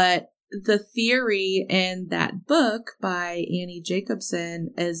 But the theory in that book by Annie Jacobsen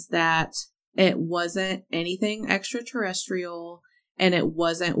is that it wasn't anything extraterrestrial and it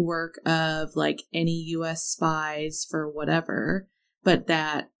wasn't work of like any US spies for whatever, but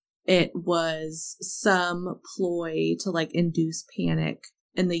that it was some ploy to like induce panic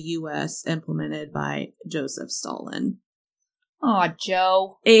in the US implemented by Joseph Stalin. Aw,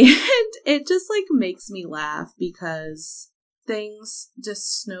 Joe. And it just like makes me laugh because things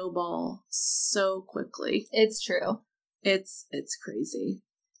just snowball so quickly. It's true. It's crazy.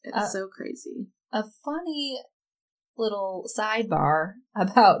 It's so crazy. A funny little sidebar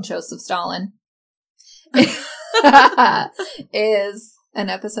about Joseph Stalin is an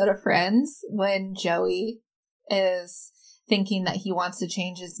episode of Friends when Joey is thinking that he wants to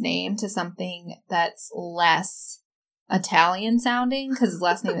change his name to something that's less Italian sounding because his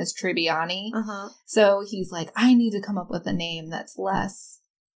last name is Tribbiani. Uh-huh. So he's like, I need to come up with a name that's less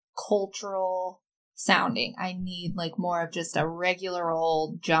cultural sounding. I need like more of just a regular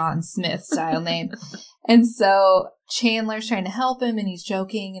old John Smith style name. And so Chandler's trying to help him and he's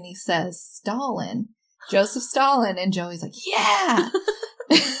joking and he says Stalin, Joseph Stalin. And Joey's like, yeah.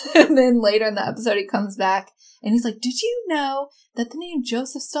 And then later in the episode, he comes back and he's like, did you know that the name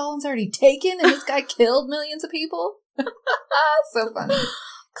Joseph Stalin's already taken and this guy killed millions of people? So funny.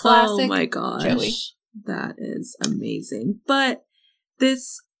 Classic. Oh my gosh. Joey. That is amazing. But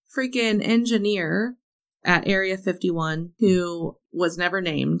this freaking engineer at Area 51, who was never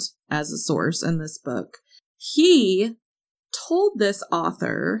named as a source in this book, he told this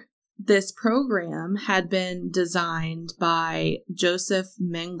author this program had been designed by Joseph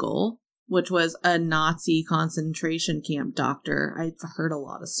Mengele, which was a Nazi concentration camp doctor. I've heard a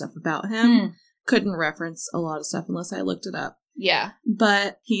lot of stuff about him. Couldn't reference a lot of stuff unless I looked it up. Yeah.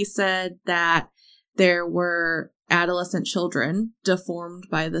 But he said that there were adolescent children deformed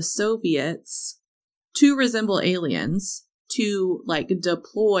by the Soviets to resemble aliens to like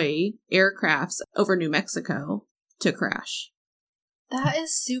deploy aircrafts over New Mexico to crash. That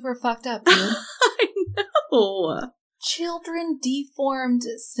is super fucked up, dude. I know. Children deformed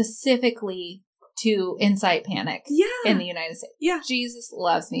specifically to incite panic in the United States. Yeah. Jesus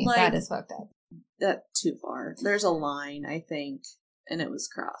loves me. Like, that is fucked up. That's too far. There's a line, I think, and it was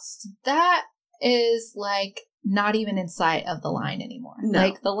crossed. That is like not even in sight of the line anymore. No.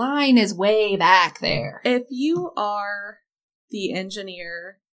 Like the line is way back there. If you are the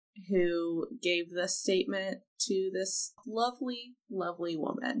engineer who gave this statement to this lovely, lovely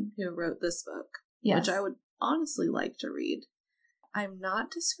woman who wrote this book, Yes. which I would honestly like to read, I'm not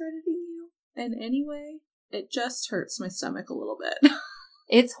discrediting you in any way. It just hurts my stomach a little bit.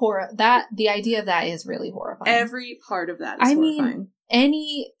 It's the idea of that is really horrifying. Every part of that is horrifying. mean,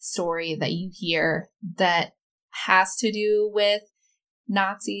 any story that you hear that has to do with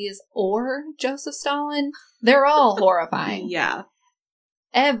Nazis or Joseph Stalin, they're all horrifying. Yeah.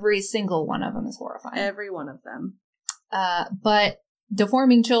 Every single one of them is horrifying. Every one of them. But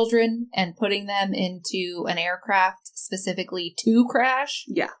deforming children and putting them into an aircraft specifically to crash?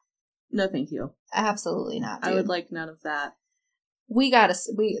 Yeah. No, thank you. Absolutely not, dude. I would like none of that.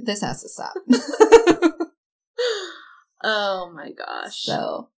 This has to stop. Oh my gosh.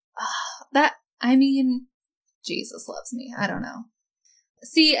 So, Jesus loves me. I don't know.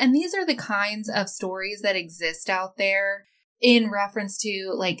 See, and these are the kinds of stories that exist out there in reference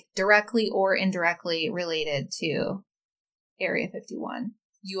to, like, directly or indirectly related to Area 51.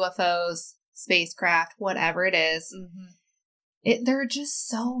 UFOs, spacecraft, whatever it is. Mm-hmm. There are just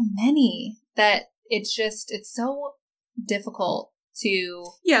so many that it's so difficult to...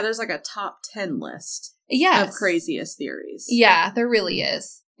 Yeah, there's like a top 10 list Yes. of craziest theories. Yeah, there really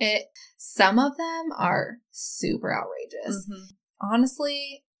is. Some of them are super outrageous. Mm-hmm.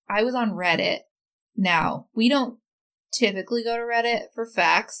 Honestly, I was on Reddit. Now, we don't typically go to Reddit for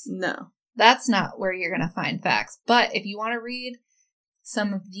facts. No. That's not where you're going to find facts. But if you want to read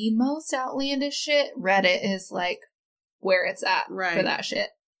some of the most outlandish shit, Reddit is like where it's at for that shit.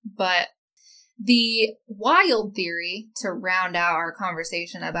 But the wild theory, to round out our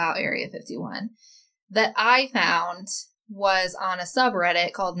conversation about Area 51, that I found was on a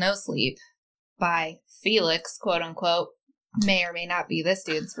subreddit called No Sleep by Felix, quote unquote. May or may not be this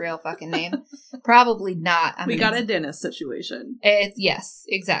dude's real fucking name. Probably not. We got a dentist situation. Yes,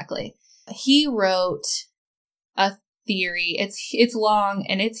 exactly. He wrote a theory. It's long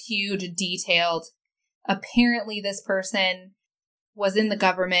and it's huge, detailed. Apparently this person was in the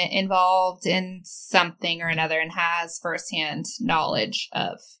government, involved in something or another, and has firsthand knowledge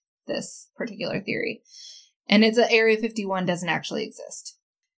of this particular theory. And it's that Area 51 doesn't actually exist.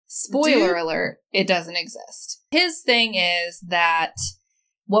 Spoiler alert, it doesn't exist. His thing is that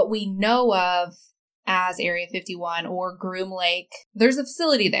what we know of as Area 51 or Groom Lake, there's a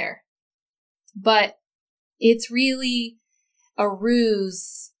facility there. But it's really a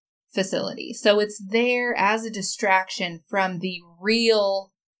ruse facility. So it's there as a distraction from the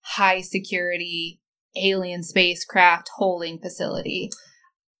real high security alien spacecraft holding facility.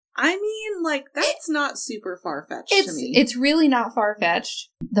 I mean, like, that's not super far-fetched to me. It's really not far-fetched.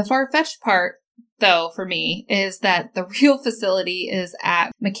 The far-fetched part, though, for me, is that the real facility is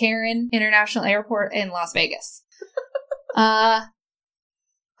at McCarran International Airport in Las Vegas. I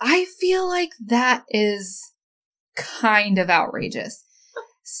feel like that is kind of outrageous.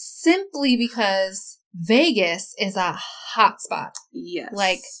 Simply because Vegas is a hotspot. Yes.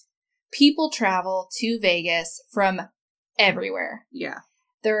 Like, people travel to Vegas from everywhere. Yeah.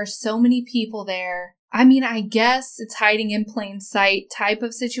 There are so many people there I mean, I guess it's hiding in plain sight type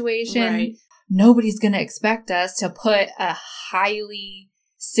of situation. Right. Nobody's going to expect us to put a highly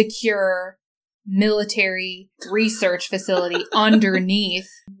secure military research facility underneath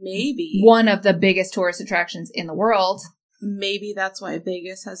Maybe one of the biggest tourist attractions in the world. Maybe that's why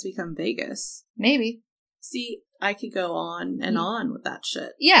Vegas has become Vegas. Maybe. See, I could go on and on with that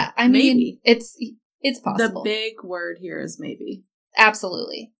shit. Yeah, I mean, Maybe. it's possible. The big word here is maybe.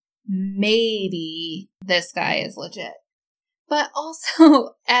 Absolutely. Maybe this guy is legit. But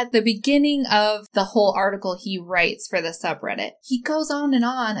also, at the beginning of the whole article he writes for the subreddit, he goes on and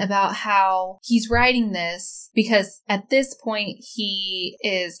on about how he's writing this because at this point he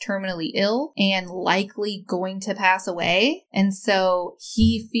is terminally ill and likely going to pass away. And so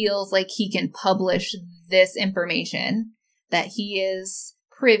he feels like he can publish this information that he is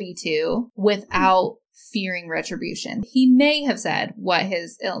privy to without fearing retribution. He may have said what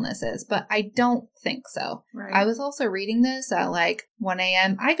his illness is, but I don't think so. Right. I was also reading this at like 1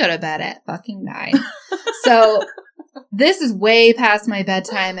 a.m. I go to bed at fucking 9. So this is way past my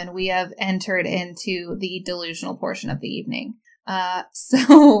bedtime and we have entered into the delusional portion of the evening.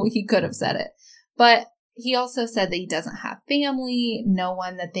 So he could have said it. But he also said that he doesn't have family, no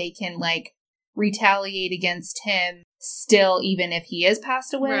one that they can like retaliate against him still, even if he is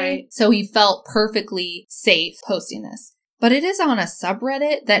passed away. Right. So he felt perfectly safe posting this. But it is on a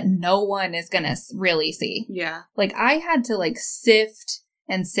subreddit that no one is going to really see. Yeah. Like, I had to like sift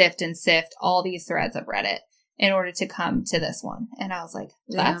and sift and sift all these threads of Reddit in order to come to this one. And I was like,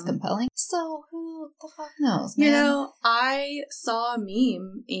 that's compelling. So who the fuck knows, man? You know, I saw a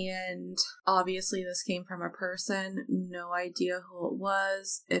meme and obviously this came from a person. No idea who it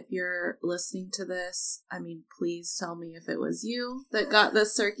was. If you're listening to this, I mean, please tell me if it was you that got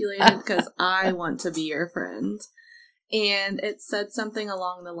this circulated because I want to be your friend. And it said something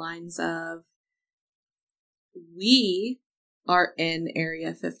along the lines of, we are in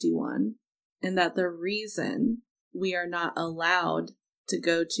Area 51. And that the reason we are not allowed to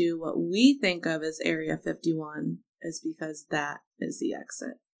go to what we think of as Area 51 is because that is the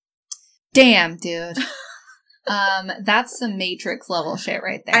exit. Damn, dude. That's some Matrix level shit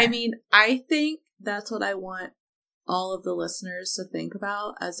right there. I mean, I think that's what I want all of the listeners to think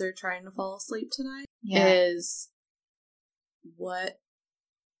about as they're trying to fall asleep tonight. Yeah. Is what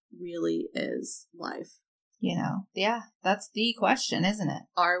really is life. You know, yeah, that's the question, isn't it?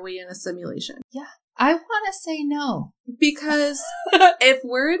 Are we in a simulation? Yeah. I want to say no. Because if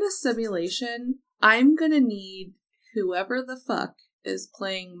we're in a simulation, I'm going to need whoever the fuck is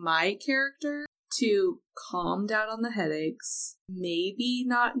playing my character to calm down on the headaches, maybe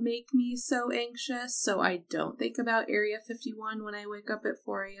not make me so anxious so I don't think about Area 51 when I wake up at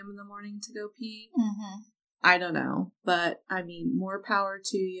 4 a.m. in the morning to go pee. Mm-hmm. I don't know, but I mean, more power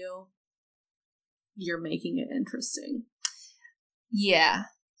to you. You're making it interesting. Yeah.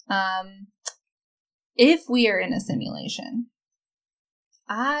 If we are in a simulation,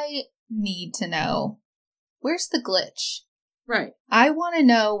 I need to know, where's the glitch? Right. I want to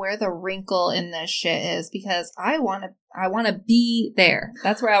know where the wrinkle in this shit is because I want to be there.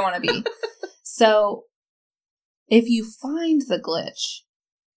 That's where I want to be. So if you find the glitch,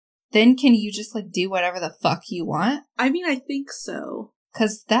 then can you just like do whatever the fuck you want? I mean, I think so.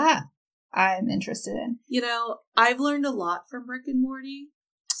 'Cause that I'm interested in. You know, I've learned a lot from Rick and Morty.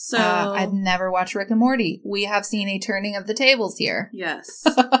 So I've never watched Rick and Morty. We have seen a turning of the tables here. Yes.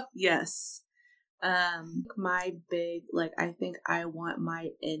 Yes. My big, like, I think I want my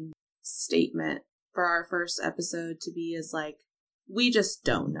end statement for our first episode to be is like, we just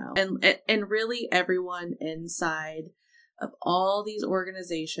don't know. And really everyone inside of all these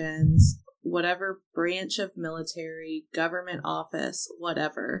organizations, whatever branch of military, government office,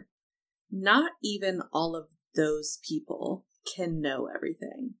 whatever, not even all of those people can know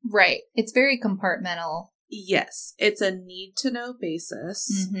everything. Right. It's very compartmental. Yes, it's a need to know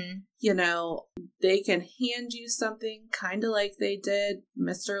basis. Mm-hmm. You know, they can hand you something kind of like they did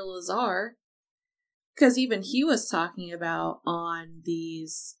Mr. Lazar. Because even he was talking about on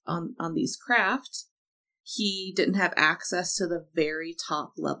these craft, he didn't have access to the very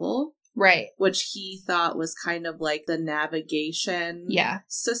top level. Right. Which he thought was kind of like the navigation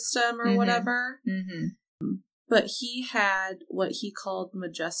system or whatever. Mm-hmm. But he had what he called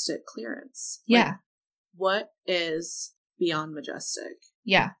majestic clearance. Yeah. Like, what is beyond majestic?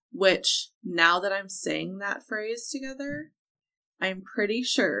 Yeah. Which, now that I'm saying that phrase together, I'm pretty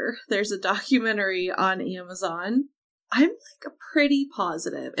sure there's a documentary on Amazon. I'm like pretty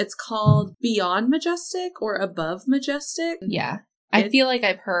positive. It's called Beyond Majestic or Above Majestic. Yeah. I feel like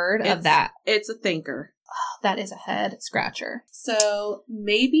I've heard of that. It's a thinker. Oh, that is a head scratcher. So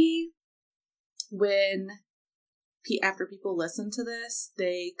maybe when after people listen to this,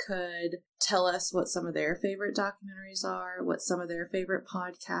 they could tell us what some of their favorite documentaries are, what some of their favorite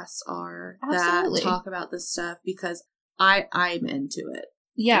podcasts are Absolutely. that talk about this stuff, because I'm into it.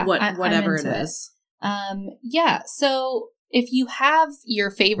 Yeah. Whatever it is. Yeah. So if you have your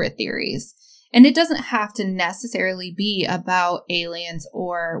favorite theories, and it doesn't have to necessarily be about aliens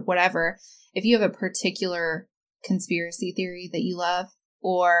or whatever, if you have a particular conspiracy theory that you love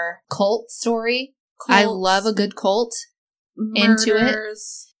or cult story, I love a good cult. Murders. Into it.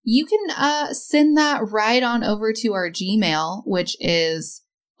 You can send that right on over to our Gmail, which is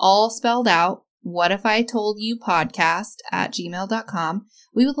all spelled out, whatifitoldyoupodcast@gmail.com.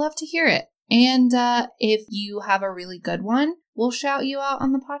 We would love to hear it. And if you have a really good one, we'll shout you out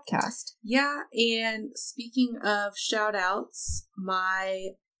on the podcast. Yeah, and speaking of shout outs, my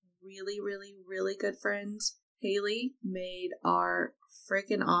really, really, really good friend Haley made our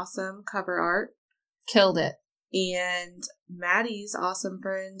freaking awesome cover art. Killed it. And Maddie's awesome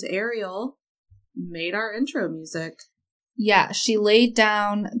friend Ariel made our intro music. Yeah, she laid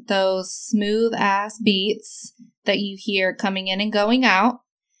down those smooth ass beats that you hear coming in and going out.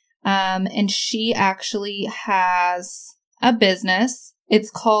 And she actually has a business. It's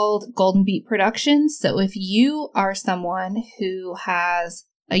called Golden Beat Productions. So if you are someone who has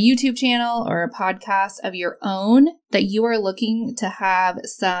a YouTube channel or a podcast of your own that you are looking to have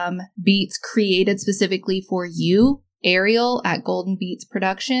some beats created specifically for you, Ariel at Golden Beats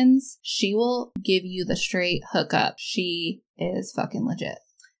Productions, she will give you the straight hookup. She is fucking legit.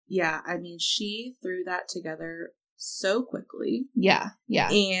 Yeah, I mean, she threw that together so quickly. Yeah.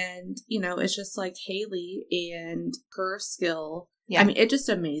 And, it's just like Haley and her skill. Yeah. I mean, it just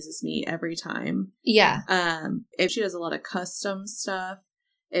amazes me every time. Yeah. If she does a lot of custom stuff,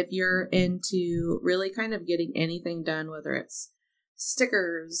 if you're into really kind of getting anything done, whether it's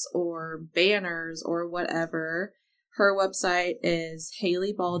stickers or banners or whatever, her website is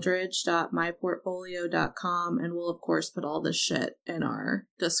haleybaldridge.myportfolio.com, and we'll of course put all this shit in our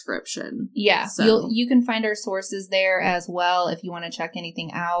description. Yeah, so you can find our sources there as well if you want to check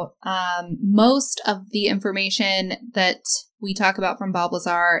anything out. Most of the information that we talk about from Bob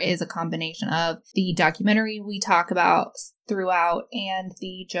Lazar is a combination of the documentary we talk about throughout and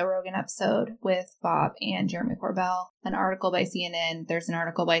the Joe Rogan episode with Bob and Jeremy Corbell, an article by CNN. There's an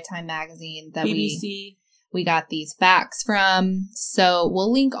article by Time Magazine that BBC. we got these facts from. So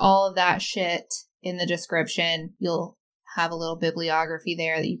we'll link all of that shit in the description. You'll have a little bibliography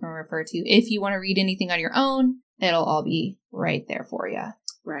there that you can refer to. If you want to read anything on your own, it'll all be right there for you.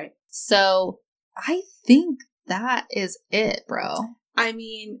 Right. So I think that is it, bro. I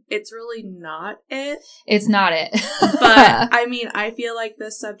mean, it's really not it. It's not it. But, I mean, I feel like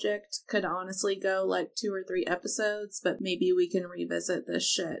this subject could honestly go like 2 or 3 episodes, but maybe we can revisit this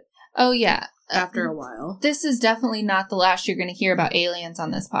shit. Oh, yeah. After a while. This is definitely not the last you're going to hear about aliens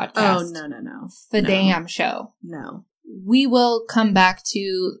on this podcast. Oh, no. Damn show. No. We will come back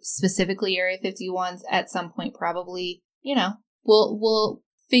to specifically Area 51s at some point, probably. We'll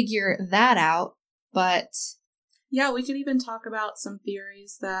figure that out, but... Yeah, we could even talk about some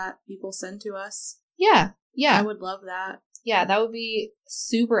theories that people send to us. Yeah. I would love that. Yeah, that would be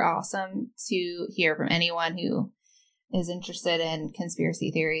super awesome to hear from anyone who is interested in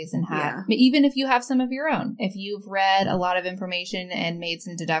conspiracy theories and even if you have some of your own. If you've read a lot of information and made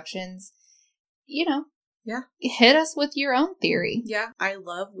some deductions, hit us with your own theory. Yeah, I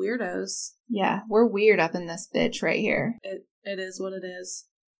love weirdos. Yeah, we're weird up in this bitch right here. It is what it is.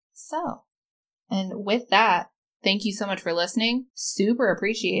 So, and with that, thank you so much for listening. Super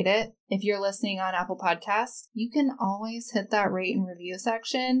appreciate it. If you're listening on Apple Podcasts, you can always hit that rate and review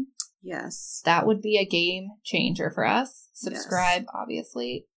section. Yes. That would be a game changer for us. Subscribe,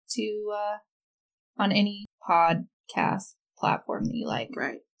 obviously, to on any podcast platform that you like.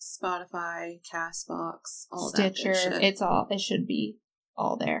 Right. Spotify, Castbox, all Stitcher, that good shit. It should be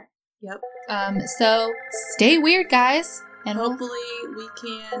all there. Yep. So stay weird, guys. And hopefully we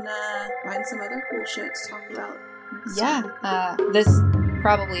can find some other cool shit to talk about. This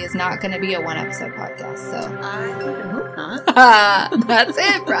probably is not going to be a 1-episode podcast, so I fucking hope not. That's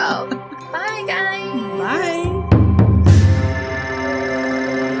it, bro. Bye, guys. Bye.